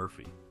Eddie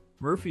Murphy.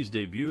 Murphy's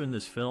debut in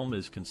this film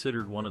is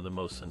considered one of the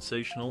most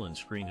sensational in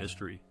screen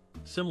history,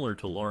 similar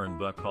to Lauren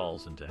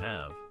Bacall's in To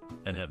Have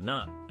and Have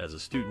Not. As a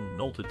student,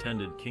 Nolte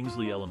attended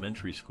Kingsley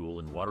Elementary School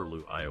in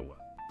Waterloo, Iowa.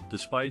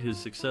 Despite his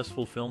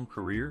successful film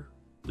career,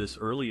 this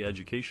early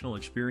educational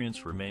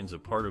experience remains a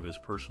part of his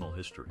personal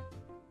history.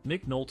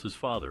 Nick Nolte's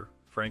father,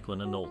 Franklin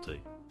Nolte,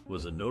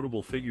 was a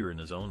notable figure in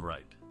his own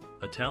right.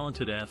 A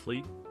talented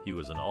athlete, he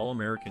was an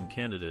All-American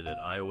candidate at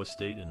Iowa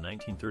State in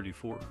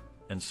 1934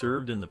 and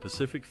served in the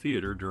Pacific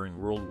Theater during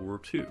World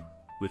War II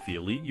with the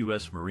elite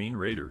U.S. Marine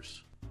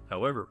Raiders.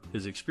 However,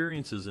 his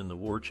experiences in the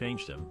war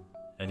changed him,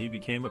 and he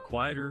became a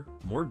quieter,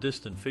 more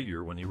distant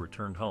figure when he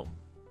returned home.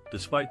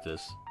 Despite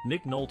this,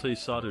 Nick Nolte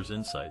sought his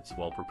insights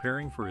while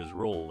preparing for his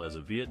role as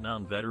a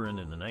Vietnam veteran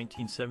in the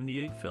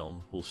 1978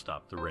 film Who'll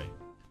Stop the Rain.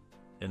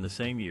 In the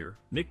same year,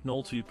 Nick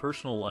Nolte's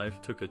personal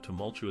life took a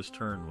tumultuous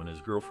turn when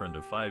his girlfriend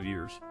of 5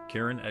 years,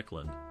 Karen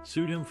Eklund,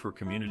 sued him for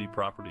community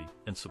property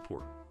and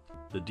support.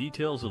 The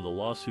details of the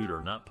lawsuit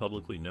are not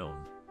publicly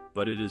known,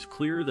 but it is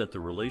clear that the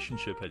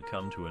relationship had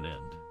come to an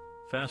end.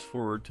 Fast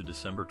forward to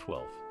December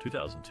 12,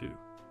 2002,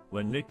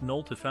 when Nick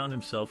Nolte found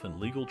himself in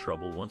legal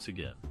trouble once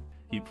again.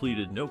 He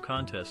pleaded no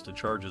contest to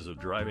charges of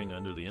driving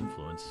under the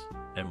influence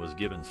and was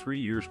given 3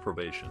 years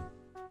probation.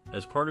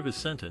 As part of his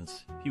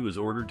sentence, he was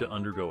ordered to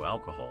undergo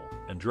alcohol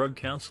and drug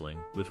counseling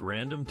with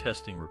random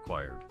testing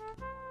required.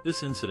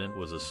 This incident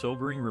was a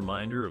sobering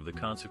reminder of the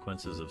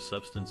consequences of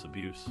substance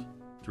abuse.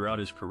 Throughout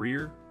his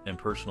career and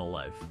personal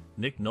life,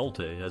 Nick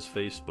Nolte has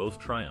faced both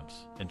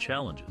triumphs and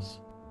challenges.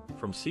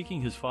 From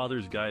seeking his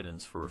father's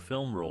guidance for a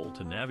film role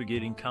to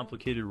navigating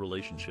complicated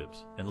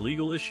relationships and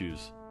legal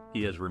issues,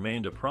 he has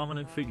remained a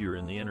prominent figure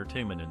in the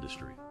entertainment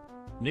industry.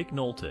 Nick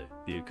Nolte,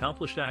 the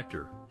accomplished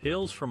actor,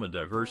 hails from a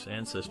diverse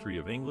ancestry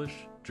of English,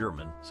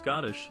 German,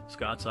 Scottish,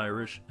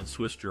 Scots-Irish, and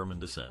Swiss-German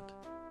descent.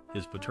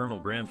 His paternal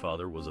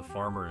grandfather was a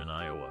farmer in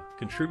Iowa,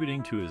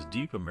 contributing to his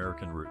deep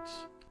American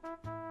roots.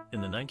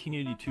 In the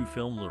 1982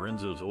 film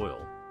Lorenzo's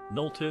Oil,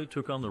 Nolte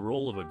took on the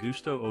role of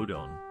Augusto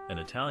Odone, an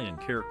Italian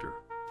character.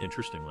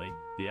 Interestingly,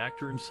 the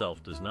actor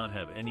himself does not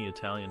have any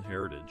Italian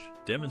heritage,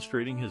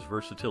 demonstrating his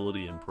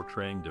versatility in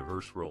portraying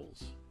diverse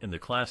roles. In the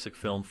classic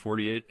film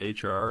 48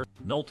 HRR,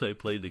 Nolte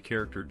played the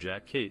character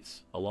Jack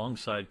Cates,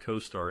 alongside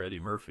co-star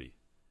Eddie Murphy.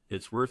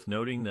 It's worth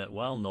noting that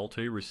while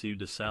Nolte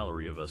received a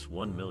salary of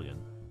 $1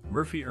 million,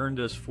 Murphy earned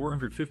us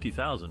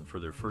 $450,000 for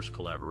their first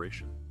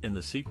collaboration. In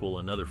the sequel,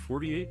 another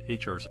 48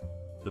 HRs,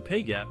 the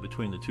pay gap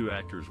between the two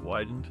actors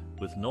widened,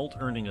 with Nolte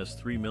earning us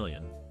 $3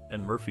 million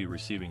and Murphy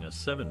receiving us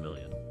 $7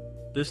 million.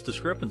 This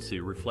discrepancy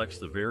reflects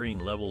the varying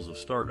levels of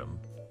stardom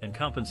and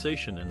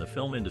compensation in the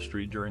film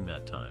industry during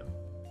that time.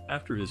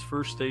 After his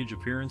first stage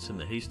appearance in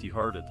The Hasty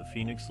Heart at the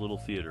Phoenix Little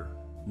Theater,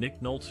 Nick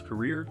Nolte's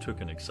career took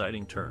an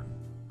exciting turn.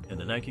 In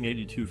the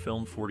 1982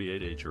 film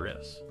 48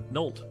 HRS,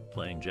 Nolte,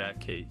 playing Jack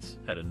Cates,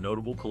 had a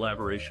notable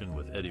collaboration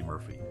with Eddie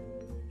Murphy.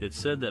 It's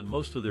said that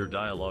most of their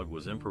dialogue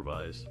was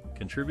improvised,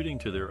 contributing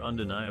to their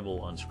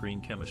undeniable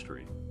on-screen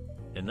chemistry.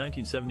 In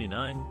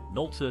 1979,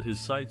 Nolte set his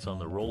sights on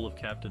the role of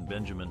Captain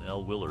Benjamin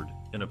L. Willard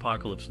in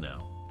Apocalypse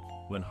Now.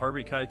 When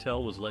Harvey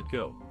Keitel was let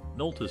go,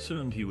 Nolte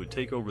assumed he would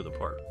take over the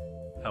part.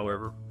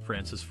 However,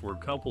 Francis Ford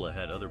Coppola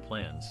had other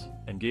plans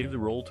and gave the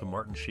role to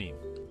Martin Sheen.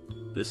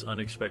 This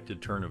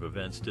unexpected turn of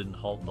events didn't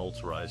halt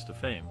Nolte's rise to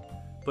fame,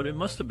 but it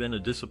must have been a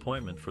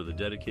disappointment for the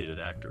dedicated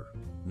actor.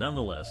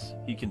 Nonetheless,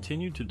 he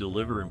continued to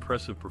deliver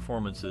impressive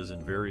performances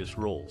in various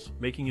roles,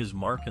 making his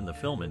mark in the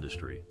film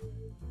industry.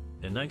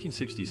 In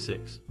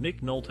 1966,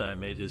 Nick Nolte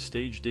made his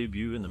stage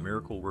debut in The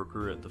Miracle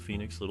Worker at the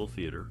Phoenix Little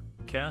Theater,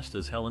 cast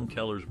as Helen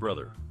Keller's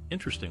brother.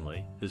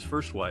 Interestingly, his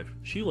first wife,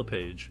 Sheila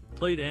Page,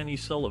 played Annie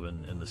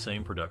Sullivan in the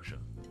same production.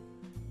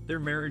 Their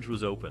marriage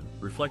was open,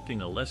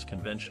 reflecting a less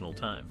conventional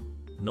time.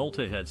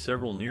 Nolte had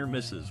several near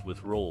misses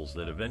with roles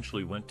that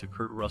eventually went to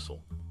Kurt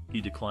Russell. He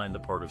declined the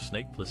part of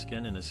Snake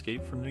Plissken in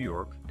Escape from New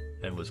York,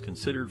 and was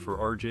considered for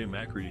R.J.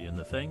 McCready in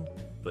The Thing,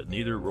 but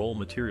neither role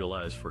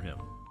materialized for him.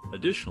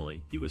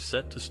 Additionally, he was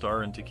set to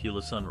star in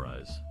Tequila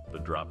Sunrise,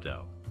 but dropped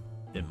out.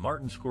 In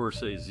Martin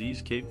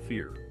Scorsese's Cape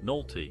Fear,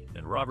 Nolte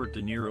and Robert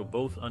De Niro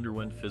both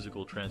underwent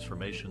physical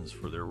transformations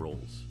for their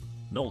roles.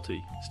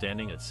 Nolte,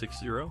 standing at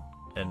 6'0",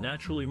 and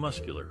naturally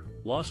muscular,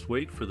 lost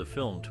weight for the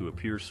film to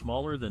appear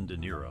smaller than De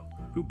Niro,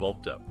 who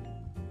bulked up.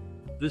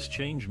 This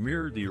change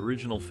mirrored the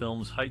original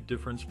film's height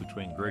difference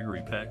between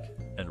Gregory Peck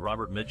and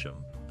Robert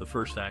Mitchum, the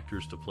first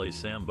actors to play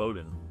Sam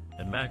Bowden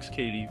and Max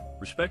Cady,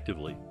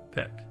 respectively.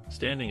 Peck,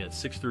 standing at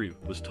 6'3",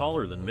 was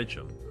taller than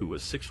Mitchum, who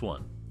was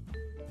 6'1".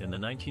 In the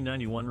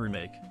 1991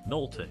 remake,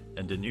 Nolte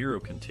and De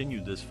Niro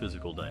continued this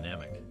physical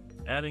dynamic,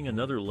 adding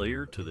another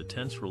layer to the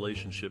tense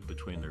relationship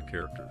between their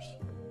characters.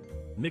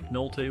 Nick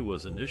Nolte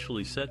was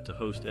initially set to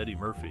host Eddie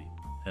Murphy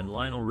and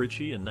Lionel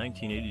Richie in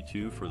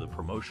 1982 for the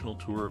promotional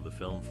tour of the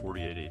film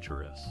 48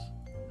 HRS.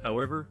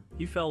 However,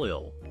 he fell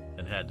ill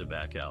and had to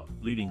back out,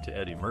 leading to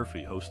Eddie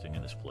Murphy hosting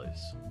in his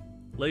place.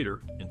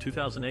 Later, in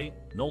 2008,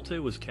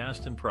 Nolte was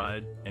cast in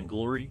Pride and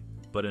Glory,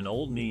 but an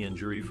old knee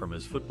injury from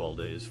his football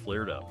days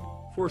flared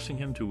up, forcing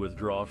him to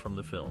withdraw from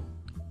the film.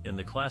 In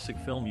the classic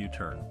film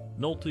U-Turn,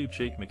 Nolte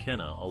Jake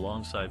McKenna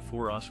alongside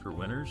 4 Oscar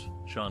winners,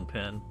 Sean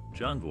Penn,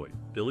 Jon Voight,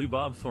 Billy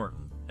Bob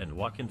Thornton, and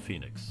Joaquin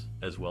Phoenix,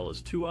 as well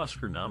as 2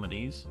 Oscar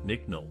nominees,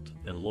 Nick Nolte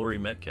and Laurie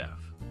Metcalf.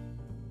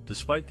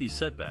 Despite these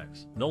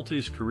setbacks,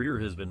 Nolte's career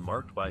has been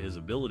marked by his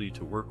ability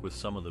to work with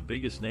some of the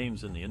biggest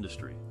names in the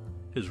industry.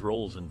 His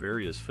roles in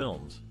various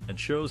films and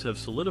shows have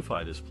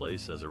solidified his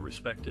place as a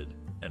respected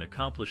and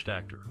accomplished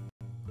actor.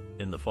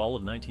 In the fall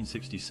of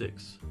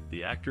 1966,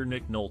 the actor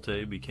Nick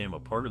Nolte became a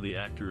part of the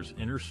actors'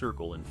 inner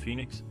circle in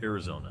Phoenix,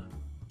 Arizona.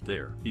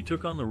 There, he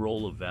took on the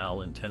role of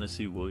Val in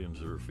Tennessee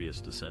Williams'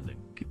 Orpheus Descending.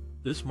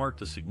 This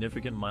marked a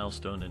significant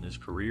milestone in his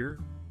career,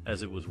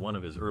 as it was one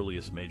of his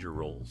earliest major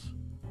roles.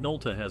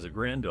 Nolte has a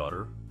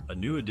granddaughter, a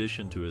new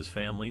addition to his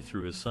family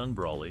through his son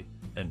Brawley,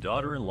 and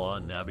daughter-in-law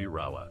Nabi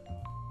Rawat.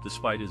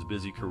 Despite his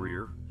busy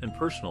career and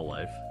personal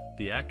life,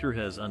 the actor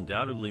has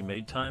undoubtedly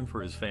made time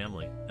for his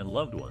family and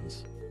loved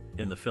ones.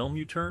 In the film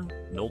U-Turn,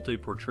 Nolte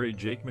portrayed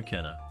Jake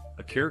McKenna,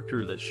 a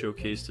character that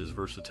showcased his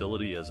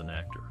versatility as an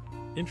actor.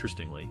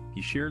 Interestingly,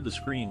 he shared the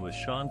screen with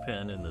Sean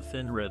Penn in The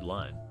Thin Red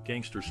Line,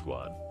 Gangster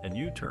Squad, and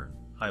U-Turn,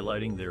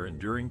 highlighting their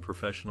enduring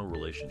professional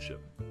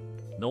relationship.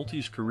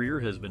 Nolte's career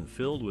has been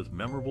filled with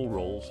memorable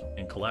roles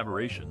and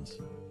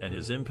collaborations, and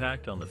his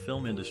impact on the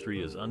film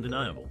industry is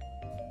undeniable.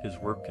 His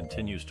work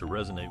continues to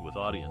resonate with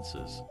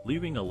audiences,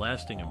 leaving a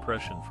lasting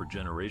impression for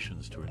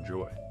generations to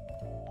enjoy.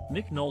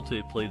 Nick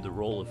Nolte played the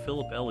role of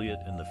Philip Elliott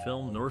in the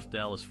film North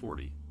Dallas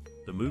 40.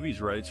 The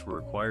movie's rights were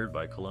acquired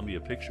by Columbia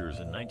Pictures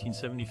in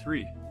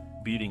 1973,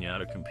 beating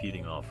out a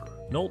competing offer.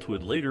 Nolte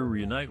would later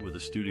reunite with the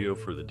studio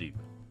for The Deep.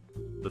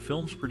 The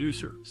film's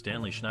producer,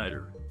 Stanley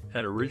Schneider,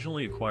 had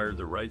originally acquired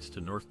the rights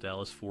to North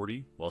Dallas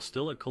 40 while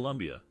still at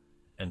Columbia,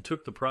 and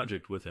took the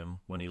project with him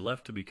when he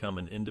left to become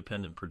an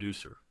independent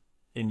producer.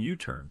 In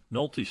U-Turn,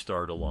 Nolte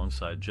starred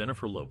alongside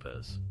Jennifer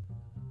Lopez.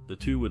 The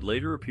two would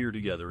later appear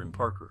together in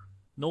Parker.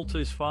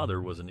 Nolte's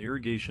father was an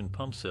irrigation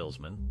pump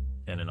salesman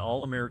and an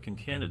All-American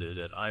candidate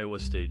at Iowa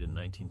State in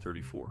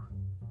 1934.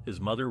 His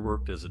mother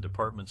worked as a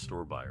department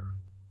store buyer.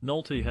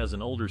 Nolte has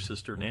an older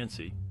sister,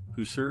 Nancy,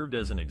 who served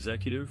as an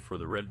executive for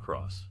the Red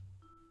Cross.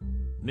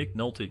 Nick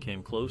Nolte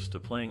came close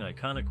to playing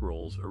iconic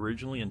roles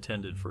originally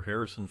intended for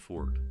Harrison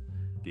Ford.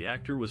 The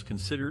actor was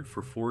considered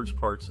for Ford's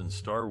parts in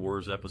Star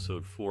Wars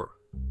Episode IV,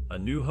 A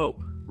New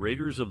Hope,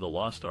 Raiders of the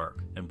Lost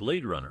Ark, and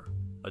Blade Runner.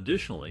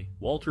 Additionally,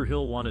 Walter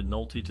Hill wanted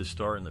Nolte to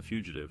star in The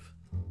Fugitive,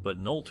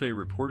 but Nolte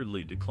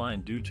reportedly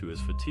declined due to his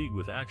fatigue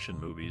with action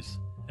movies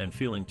and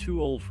feeling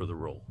too old for the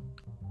role.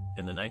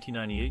 In the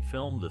 1998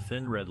 film The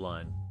Thin Red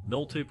Line,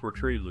 Nolte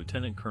portrayed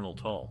Lieutenant Colonel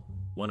Tall,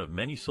 one of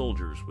many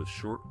soldiers with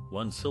short,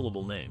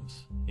 one-syllable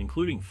names,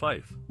 including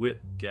Fife,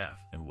 Witt, Gaff,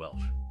 and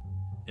Welsh.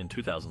 In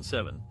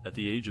 2007, at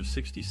the age of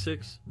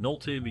 66,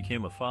 Nolte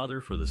became a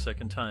father for the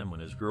second time when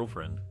his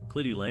girlfriend,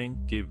 Clitty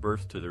Lane, gave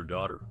birth to their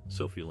daughter,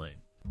 Sophie Lane.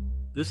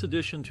 This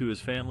addition to his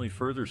family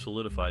further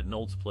solidified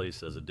Nolte's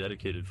place as a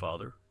dedicated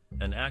father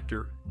and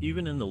actor,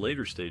 even in the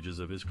later stages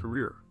of his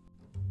career.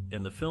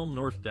 In the film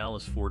North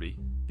Dallas 40,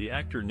 the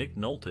actor Nick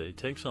Nolte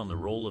takes on the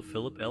role of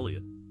Philip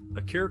Elliott,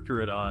 a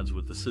character at odds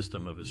with the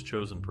system of his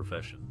chosen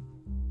profession.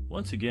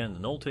 Once again,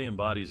 Nolte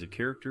embodies a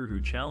character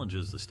who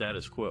challenges the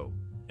status quo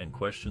and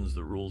questions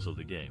the rules of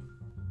the game.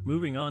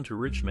 Moving on to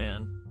Rich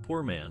Man,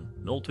 Poor Man,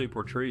 Nolte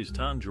portrays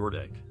Tom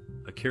Jordak,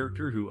 a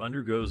character who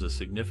undergoes a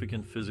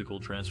significant physical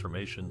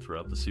transformation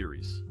throughout the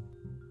series.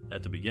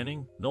 At the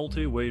beginning,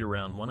 Nolte weighed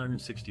around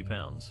 160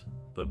 pounds,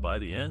 but by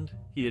the end,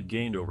 he had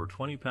gained over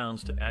 20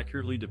 pounds to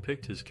accurately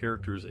depict his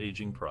character's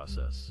aging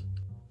process.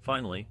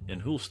 Finally, in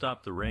Who'll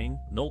Stop the Rain,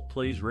 Nolte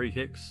plays Ray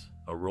Hicks,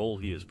 a role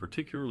he is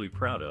particularly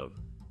proud of,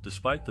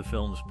 despite the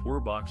film's poor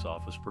box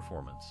office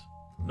performance.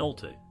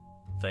 Nolte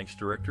thanks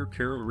director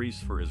Carol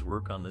Reese for his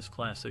work on this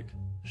classic,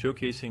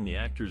 showcasing the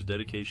actor's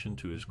dedication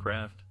to his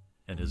craft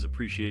and his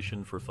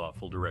appreciation for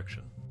thoughtful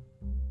direction.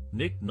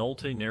 Nick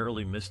Nolte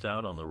narrowly missed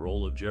out on the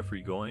role of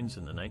Jeffrey Goins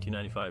in the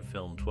 1995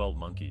 film 12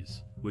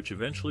 Monkeys, which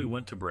eventually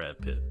went to Brad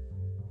Pitt.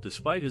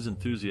 Despite his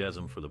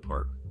enthusiasm for the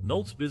part,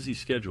 Nolte's busy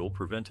schedule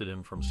prevented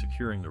him from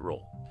securing the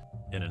role.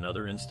 In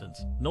another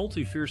instance,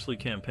 Nolte fiercely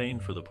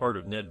campaigned for the part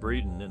of Ned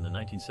Braden in the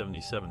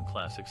 1977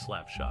 classic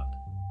Slapshot.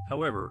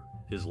 However,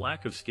 his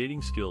lack of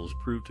skating skills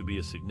proved to be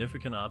a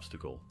significant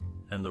obstacle,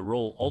 and the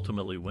role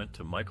ultimately went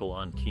to Michael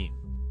Keane.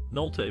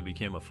 Nolte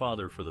became a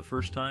father for the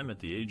first time at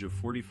the age of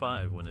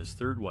 45 when his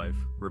third wife,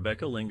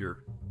 Rebecca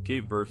Linger,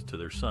 gave birth to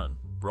their son,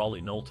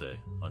 Brawley Nolte,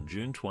 on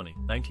June 20,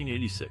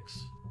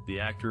 1986. The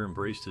actor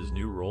embraced his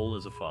new role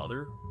as a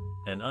father,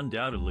 and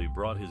undoubtedly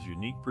brought his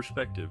unique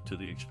perspective to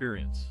the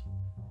experience.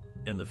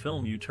 In the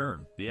film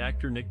U-Turn, the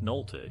actor Nick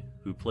Nolte,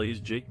 who plays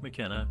Jake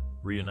McKenna,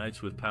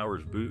 reunites with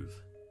Powers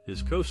Booth,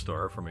 his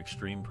co-star from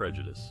Extreme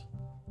Prejudice.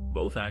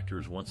 Both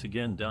actors once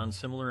again don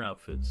similar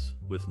outfits,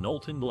 with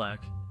Nolte in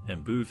black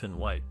and Booth in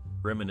white,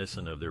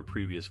 reminiscent of their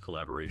previous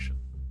collaboration.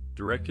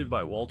 Directed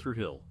by Walter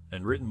Hill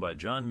and written by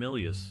John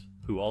Milius,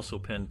 who also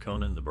penned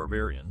Conan the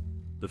Barbarian,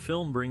 the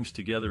film brings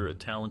together a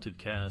talented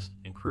cast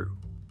and crew.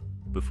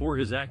 Before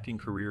his acting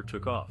career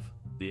took off,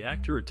 the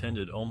actor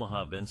attended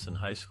Omaha Benson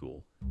High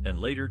School and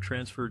later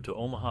transferred to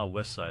Omaha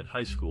Westside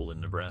High School in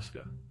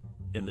Nebraska.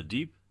 In The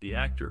Deep, the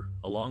actor,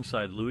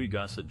 alongside Louis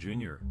Gossett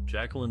Jr.,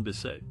 Jacqueline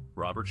Bisset,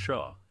 Robert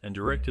Shaw, and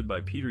directed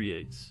by Peter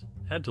Yates,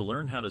 had to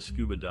learn how to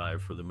scuba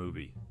dive for the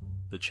movie.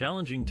 The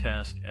challenging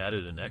task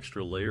added an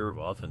extra layer of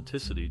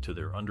authenticity to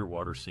their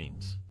underwater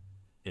scenes.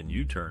 In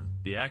U-Turn,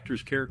 the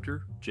actor's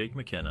character, Jake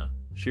McKenna,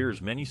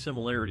 shares many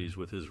similarities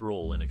with his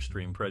role in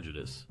Extreme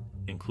Prejudice,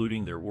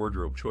 including their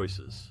wardrobe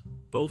choices.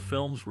 Both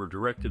films were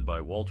directed by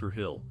Walter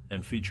Hill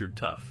and featured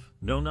tough,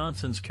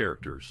 no-nonsense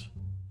characters.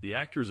 The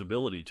actor's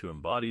ability to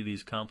embody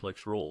these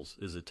complex roles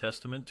is a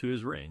testament to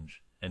his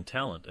range and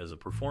talent as a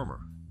performer.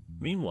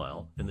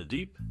 Meanwhile, in The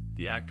Deep,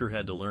 the actor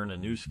had to learn a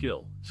new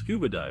skill,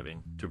 scuba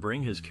diving, to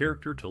bring his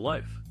character to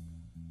life.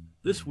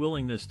 This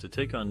willingness to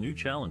take on new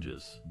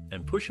challenges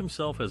and push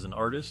himself as an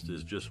artist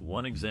is just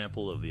one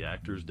example of the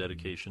actor's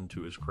dedication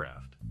to his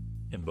craft.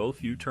 In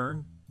both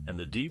U-Turn and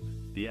The Deep,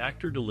 the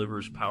actor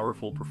delivers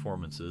powerful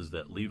performances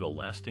that leave a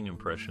lasting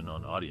impression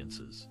on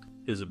audiences.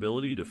 His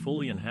ability to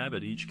fully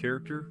inhabit each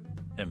character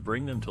and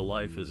bring them to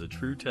life is a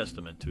true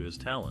testament to his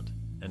talent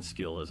and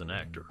skill as an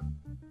actor.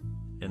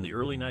 In the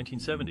early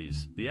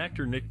 1970s, the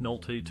actor Nick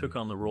Nolte took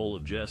on the role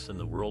of Jess in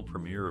the world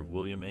premiere of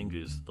William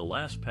Enge's The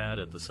Last Pad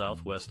at the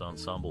Southwest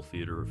Ensemble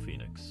Theater of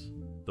Phoenix.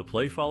 The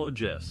play followed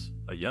Jess,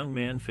 a young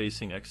man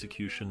facing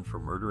execution for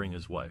murdering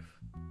his wife.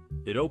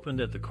 It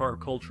opened at the Carr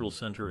Cultural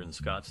Center in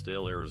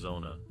Scottsdale,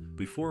 Arizona,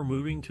 before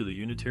moving to the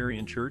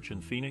Unitarian Church in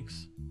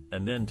Phoenix,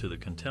 and then to the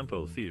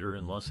Contempo Theater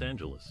in Los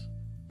Angeles.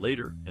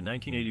 Later, in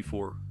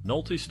 1984,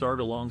 Nolte starred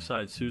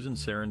alongside Susan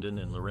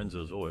Sarandon in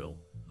Lorenzo's Oil,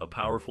 a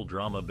powerful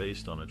drama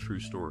based on a true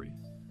story.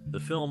 The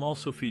film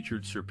also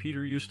featured Sir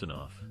Peter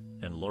Ustinov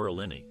and Laura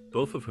Linney,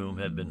 both of whom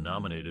had been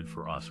nominated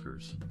for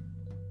Oscars.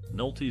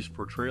 Nolte's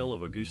portrayal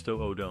of Augusto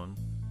Odone,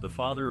 the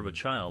father of a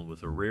child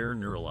with a rare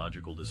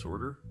neurological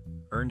disorder,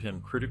 earned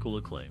him critical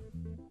acclaim.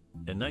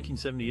 In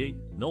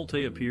 1978,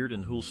 Nolte appeared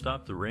in Who'll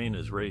Stop the Rain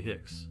as Ray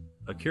Hicks,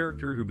 a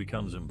character who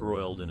becomes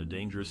embroiled in a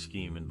dangerous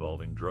scheme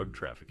involving drug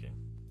trafficking.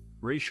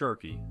 Ray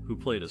Sharkey, who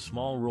played a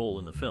small role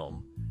in the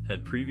film,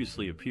 had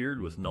previously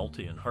appeared with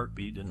Nolte in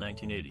Heartbeat in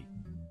 1980.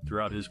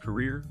 Throughout his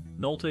career,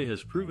 Nolte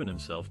has proven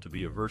himself to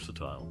be a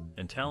versatile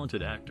and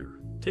talented actor,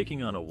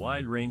 taking on a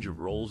wide range of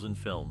roles in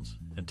films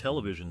and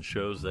television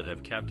shows that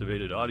have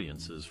captivated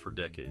audiences for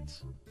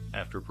decades.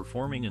 After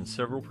performing in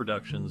several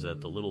productions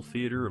at the Little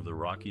Theater of the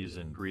Rockies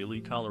in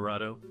Greeley,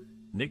 Colorado,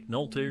 Nick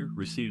Nolte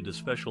received a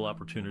special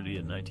opportunity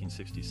in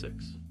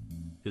 1966.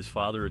 His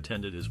father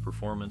attended his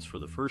performance for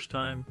the first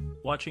time,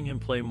 watching him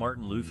play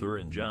Martin Luther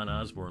in John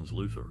Osborne's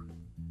Luther.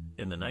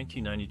 In the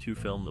 1992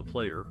 film The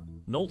Player,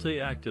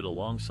 Nolte acted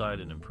alongside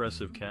an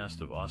impressive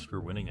cast of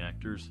Oscar-winning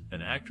actors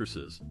and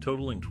actresses,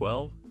 totaling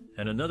 12,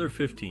 and another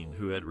 15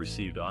 who had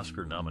received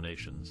Oscar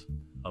nominations.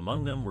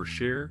 Among them were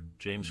Cher,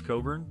 James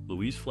Coburn,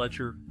 Louise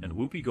Fletcher, and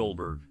Whoopi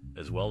Goldberg,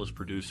 as well as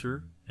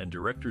producer and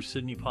director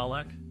Sidney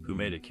Pollack, who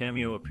made a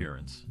cameo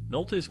appearance.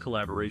 Nolte's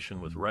collaboration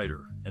with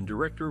writer and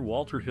director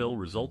Walter Hill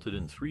resulted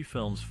in 3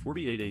 films: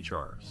 48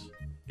 HRs,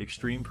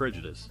 Extreme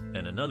Prejudice,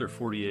 and another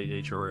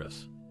 48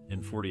 HRs.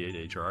 In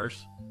 48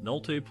 HRs,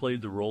 Nolte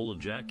played the role of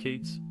Jack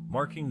Cates,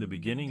 marking the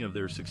beginning of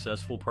their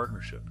successful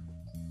partnership.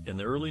 In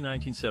the early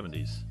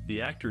 1970s,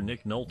 the actor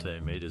Nick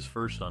Nolte made his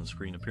first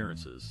on-screen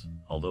appearances,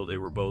 although they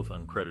were both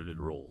uncredited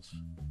roles.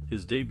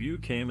 His debut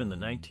came in the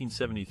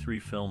 1973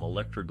 film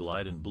Electra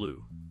Glide in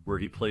Blue, where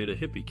he played a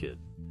hippie kid.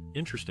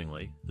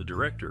 Interestingly, the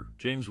director,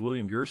 James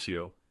William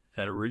Guercio,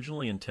 had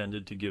originally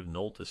intended to give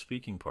Nolte a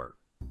speaking part.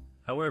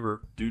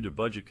 However, due to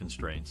budget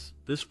constraints,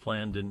 this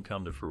plan didn't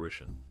come to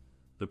fruition.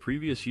 The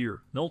previous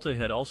year, Nolte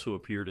had also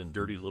appeared in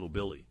Dirty Little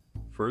Billy,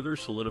 further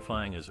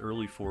solidifying his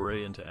early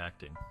foray into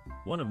acting.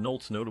 One of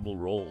Nolte's notable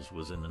roles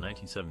was in the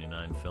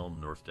 1979 film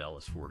North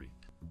Dallas 40.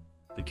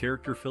 The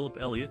character Philip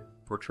Elliott,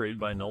 portrayed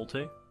by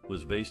Nolte,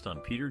 was based on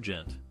Peter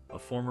Gent, a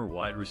former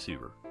wide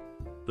receiver.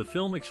 The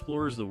film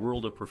explores the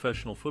world of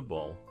professional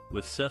football,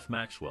 with Seth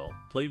Maxwell,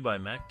 played by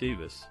Mac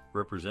Davis,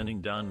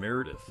 representing Don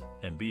Meredith,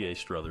 and B.A.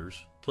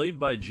 Struthers, played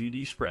by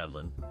G.D.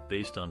 Spradlin,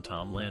 based on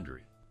Tom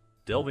Landry.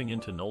 Delving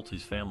into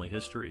Nolte's family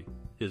history,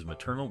 his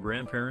maternal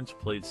grandparents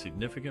played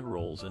significant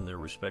roles in their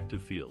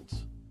respective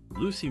fields.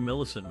 Lucy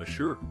Millicent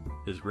Mashure,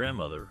 his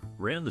grandmother,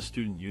 ran the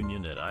student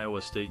union at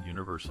Iowa State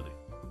University.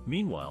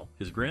 Meanwhile,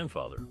 his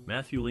grandfather,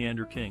 Matthew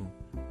Leander King,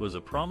 was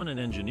a prominent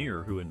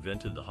engineer who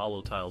invented the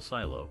hollow tile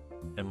silo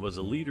and was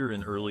a leader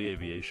in early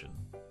aviation.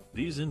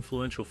 These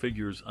influential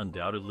figures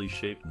undoubtedly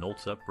shaped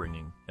Nolte's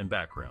upbringing and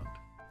background.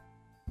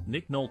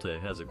 Nick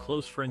Nolte has a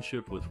close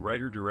friendship with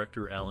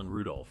writer-director Alan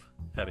Rudolph,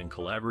 having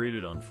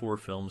collaborated on 4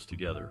 films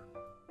together.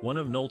 One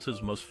of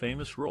Nolte's most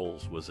famous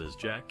roles was as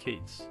Jack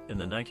Cates in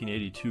the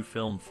 1982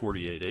 film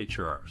 48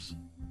 HRs.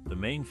 The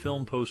main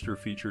film poster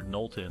featured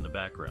Nolte in the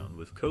background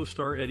with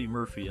co-star Eddie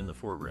Murphy in the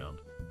foreground,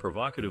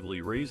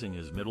 provocatively raising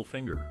his middle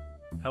finger.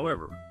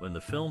 However, when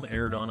the film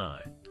aired on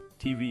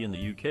ITV in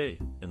the UK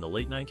in the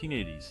late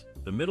 1980s,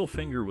 the middle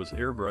finger was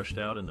airbrushed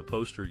out in the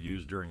poster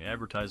used during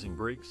advertising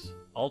breaks,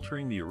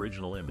 altering the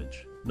original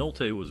image.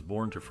 Nolte was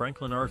born to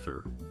Franklin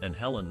Arthur and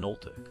Helen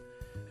Nolte.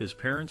 His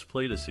parents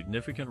played a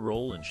significant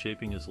role in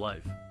shaping his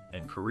life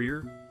and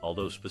career,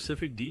 although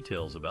specific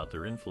details about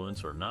their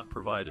influence are not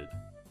provided.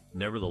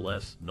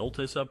 Nevertheless,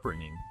 Nolte's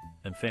upbringing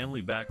and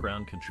family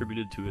background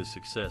contributed to his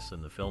success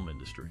in the film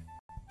industry.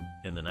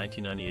 In the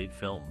 1998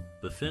 film,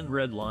 The Thin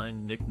Red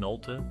Line, Nick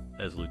Nolte,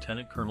 as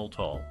Lieutenant Colonel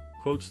Tall,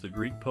 quotes the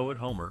Greek poet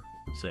Homer,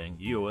 saying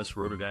Eos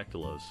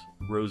rotodactylos,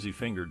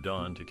 rosy-fingered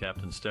dawn to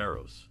Captain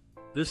Staros.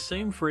 This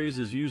same phrase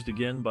is used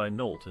again by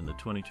Nolte in the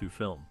 22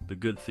 film, The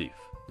Good Thief.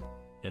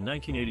 In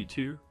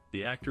 1982,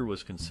 the actor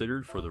was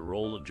considered for the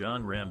role of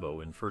John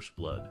Rambo in First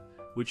Blood,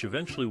 which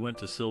eventually went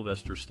to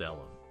Sylvester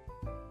Stallone.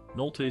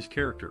 Nolte's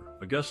character,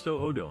 Augusto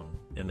Odone,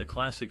 in the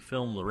classic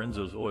film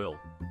Lorenzo's Oil,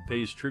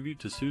 pays tribute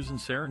to Susan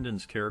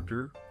Sarandon's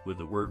character with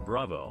the word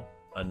bravo,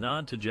 a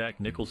nod to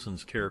Jack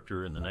Nicholson's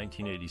character in the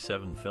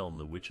 1987 film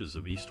The Witches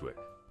of Eastwick.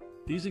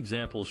 These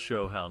examples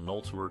show how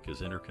Nolte's work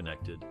is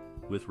interconnected,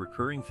 with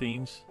recurring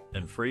themes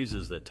and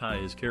phrases that tie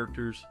his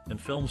characters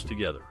and films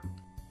together.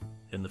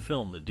 In the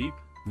film The Deep,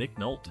 Nick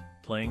Nolte,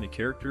 playing the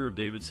character of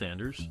David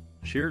Sanders,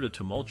 shared a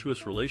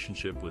tumultuous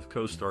relationship with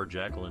co-star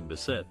Jacqueline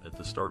Bisset at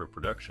the start of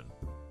production.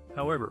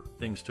 However,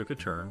 things took a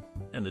turn,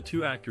 and the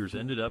two actors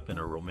ended up in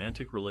a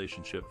romantic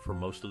relationship for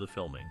most of the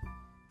filming.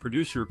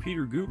 Producer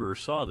Peter Guber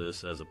saw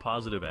this as a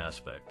positive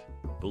aspect,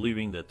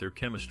 believing that their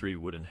chemistry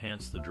would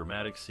enhance the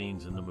dramatic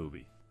scenes in the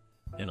movie.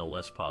 In a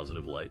less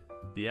positive light,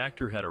 the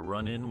actor had a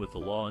run-in with the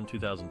law in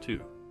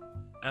 2002.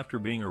 After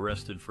being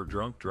arrested for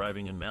drunk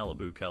driving in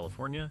Malibu,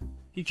 California,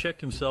 he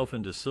checked himself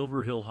into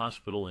Silver Hill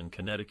Hospital in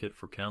Connecticut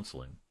for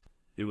counseling.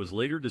 It was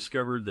later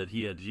discovered that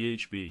he had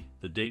GHB,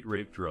 the date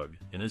rape drug,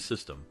 in his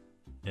system.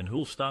 In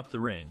Who'll Stop the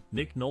Rain,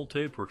 Nick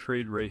Nolte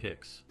portrayed Ray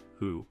Hicks,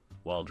 who,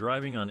 while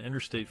driving on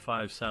Interstate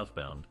 5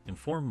 southbound,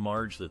 informed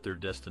Marge that their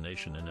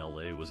destination in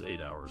LA was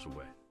 8 hours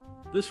away.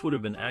 This would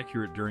have been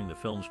accurate during the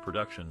film's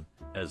production,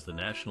 as the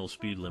national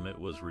speed limit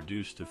was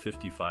reduced to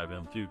 55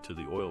 mph due to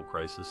the oil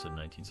crisis in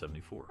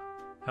 1974.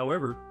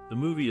 However, the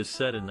movie is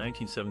set in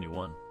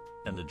 1971,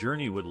 and the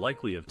journey would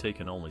likely have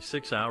taken only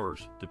 6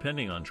 hours,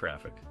 depending on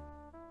traffic.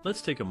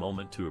 Let's take a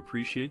moment to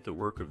appreciate the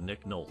work of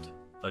Nick Nolte,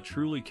 a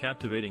truly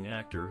captivating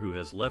actor who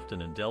has left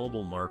an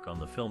indelible mark on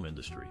the film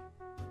industry.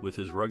 With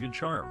his rugged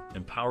charm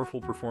and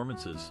powerful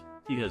performances,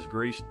 he has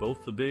graced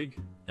both the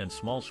big and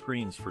small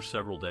screens for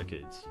several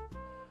decades.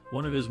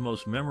 One of his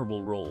most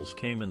memorable roles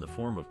came in the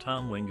form of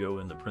Tom Wingo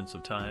in The Prince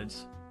of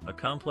Tides, a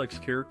complex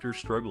character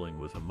struggling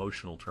with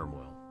emotional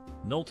turmoil.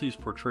 Nolte's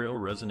portrayal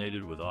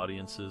resonated with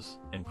audiences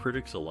and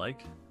critics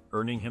alike,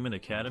 earning him an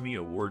Academy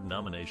Award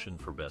nomination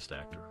for Best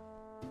Actor.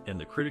 In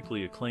the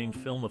critically acclaimed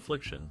film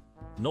Affliction,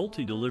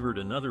 Nolte delivered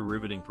another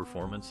riveting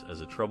performance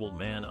as a troubled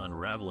man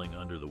unraveling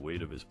under the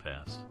weight of his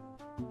past.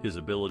 His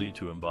ability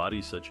to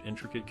embody such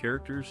intricate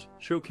characters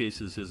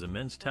showcases his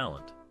immense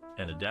talent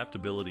and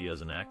adaptability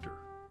as an actor.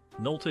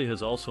 Nolte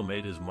has also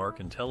made his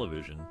mark in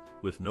television,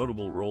 with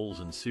notable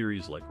roles in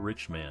series like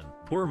Rich Man,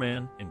 Poor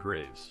Man, and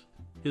Graves.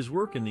 His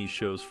work in these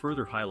shows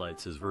further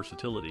highlights his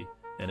versatility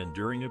and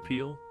enduring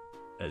appeal.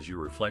 As you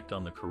reflect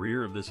on the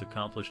career of this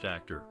accomplished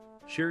actor,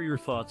 share your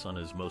thoughts on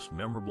his most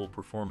memorable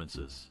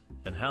performances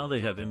and how they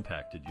have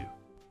impacted you.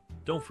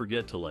 Don't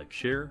forget to like,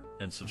 share,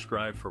 and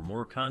subscribe for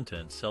more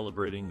content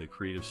celebrating the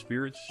creative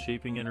spirits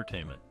shaping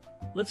entertainment.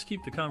 Let's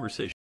keep the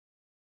conversation